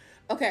hard.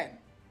 Okay.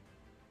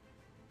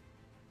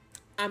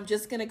 I'm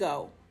just gonna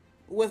go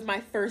with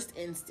my first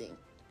instinct.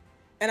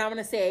 And I'm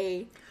gonna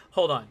say...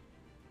 Hold on.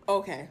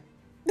 Okay.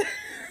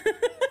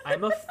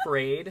 I'm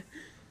afraid...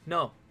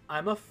 No,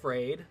 I'm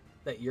afraid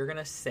that you're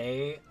gonna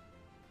say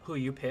who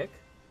you pick,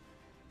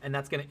 and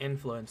that's gonna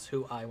influence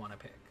who I want to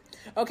pick.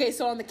 Okay,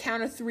 so on the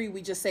count of 3,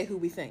 we just say who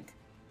we think.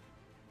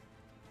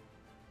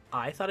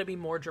 I thought it'd be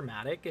more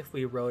dramatic if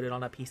we wrote it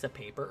on a piece of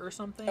paper or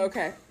something.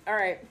 Okay. All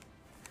right.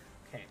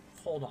 Okay,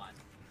 hold on.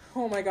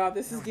 Oh my god,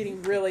 this is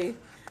getting really...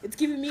 It's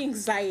giving me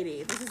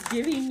anxiety. This is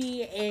giving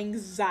me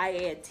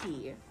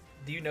anxiety.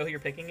 Do you know who you're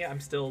picking yet? I'm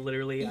still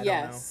literally... I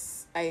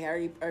Yes. I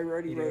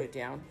already You wrote do? it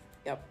down.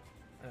 Yep.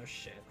 don't know. Oh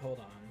shit, hold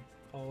on.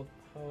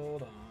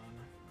 Hold on.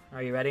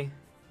 Are you ready?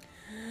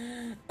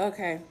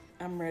 Okay,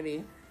 I'm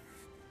ready.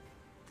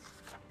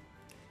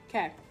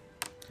 Okay.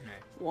 Okay.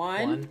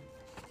 1,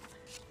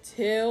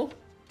 2,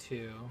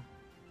 2,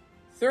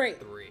 3.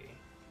 3.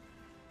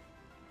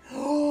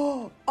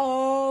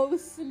 Oh,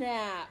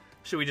 snap.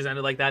 Should we just end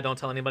it like that? Don't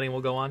tell anybody and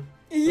we'll go on?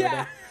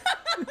 Yeah.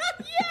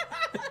 Yeah.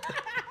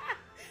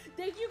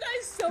 Thank you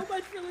guys so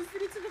much for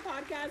listening to the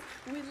podcast.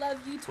 We love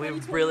you. We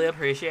 2020. really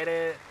appreciate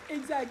it.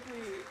 Exactly.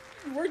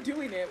 We're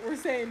doing it. We're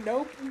saying,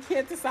 nope, you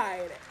can't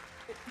decide.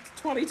 It's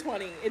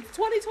 2020. It's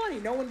 2020.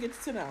 No one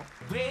gets to know.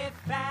 With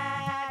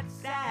fat,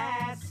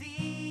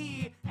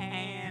 sassy,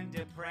 and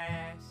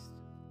depressed.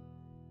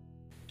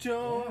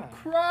 Don't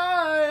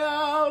cry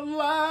out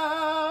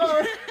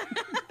loud.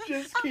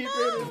 Just keep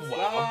it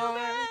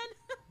inside.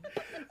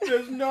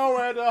 There's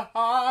nowhere to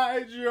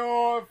hide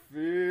your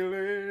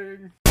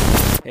feelings.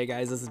 Hey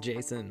guys, this is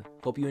Jason.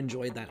 Hope you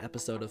enjoyed that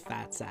episode of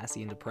Fat,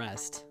 Sassy, and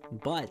Depressed.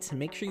 But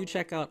make sure you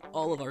check out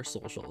all of our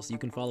socials. You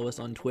can follow us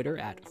on Twitter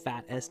at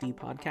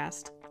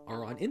FatSDPodcast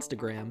or on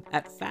Instagram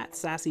at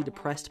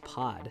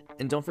FatSassyDepressedPod.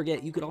 And don't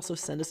forget, you could also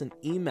send us an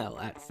email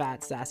at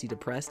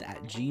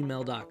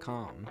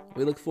fatsassydepressed@gmail.com.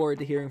 We look forward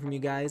to hearing from you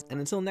guys, and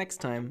until next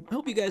time, I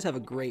hope you guys have a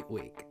great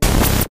week.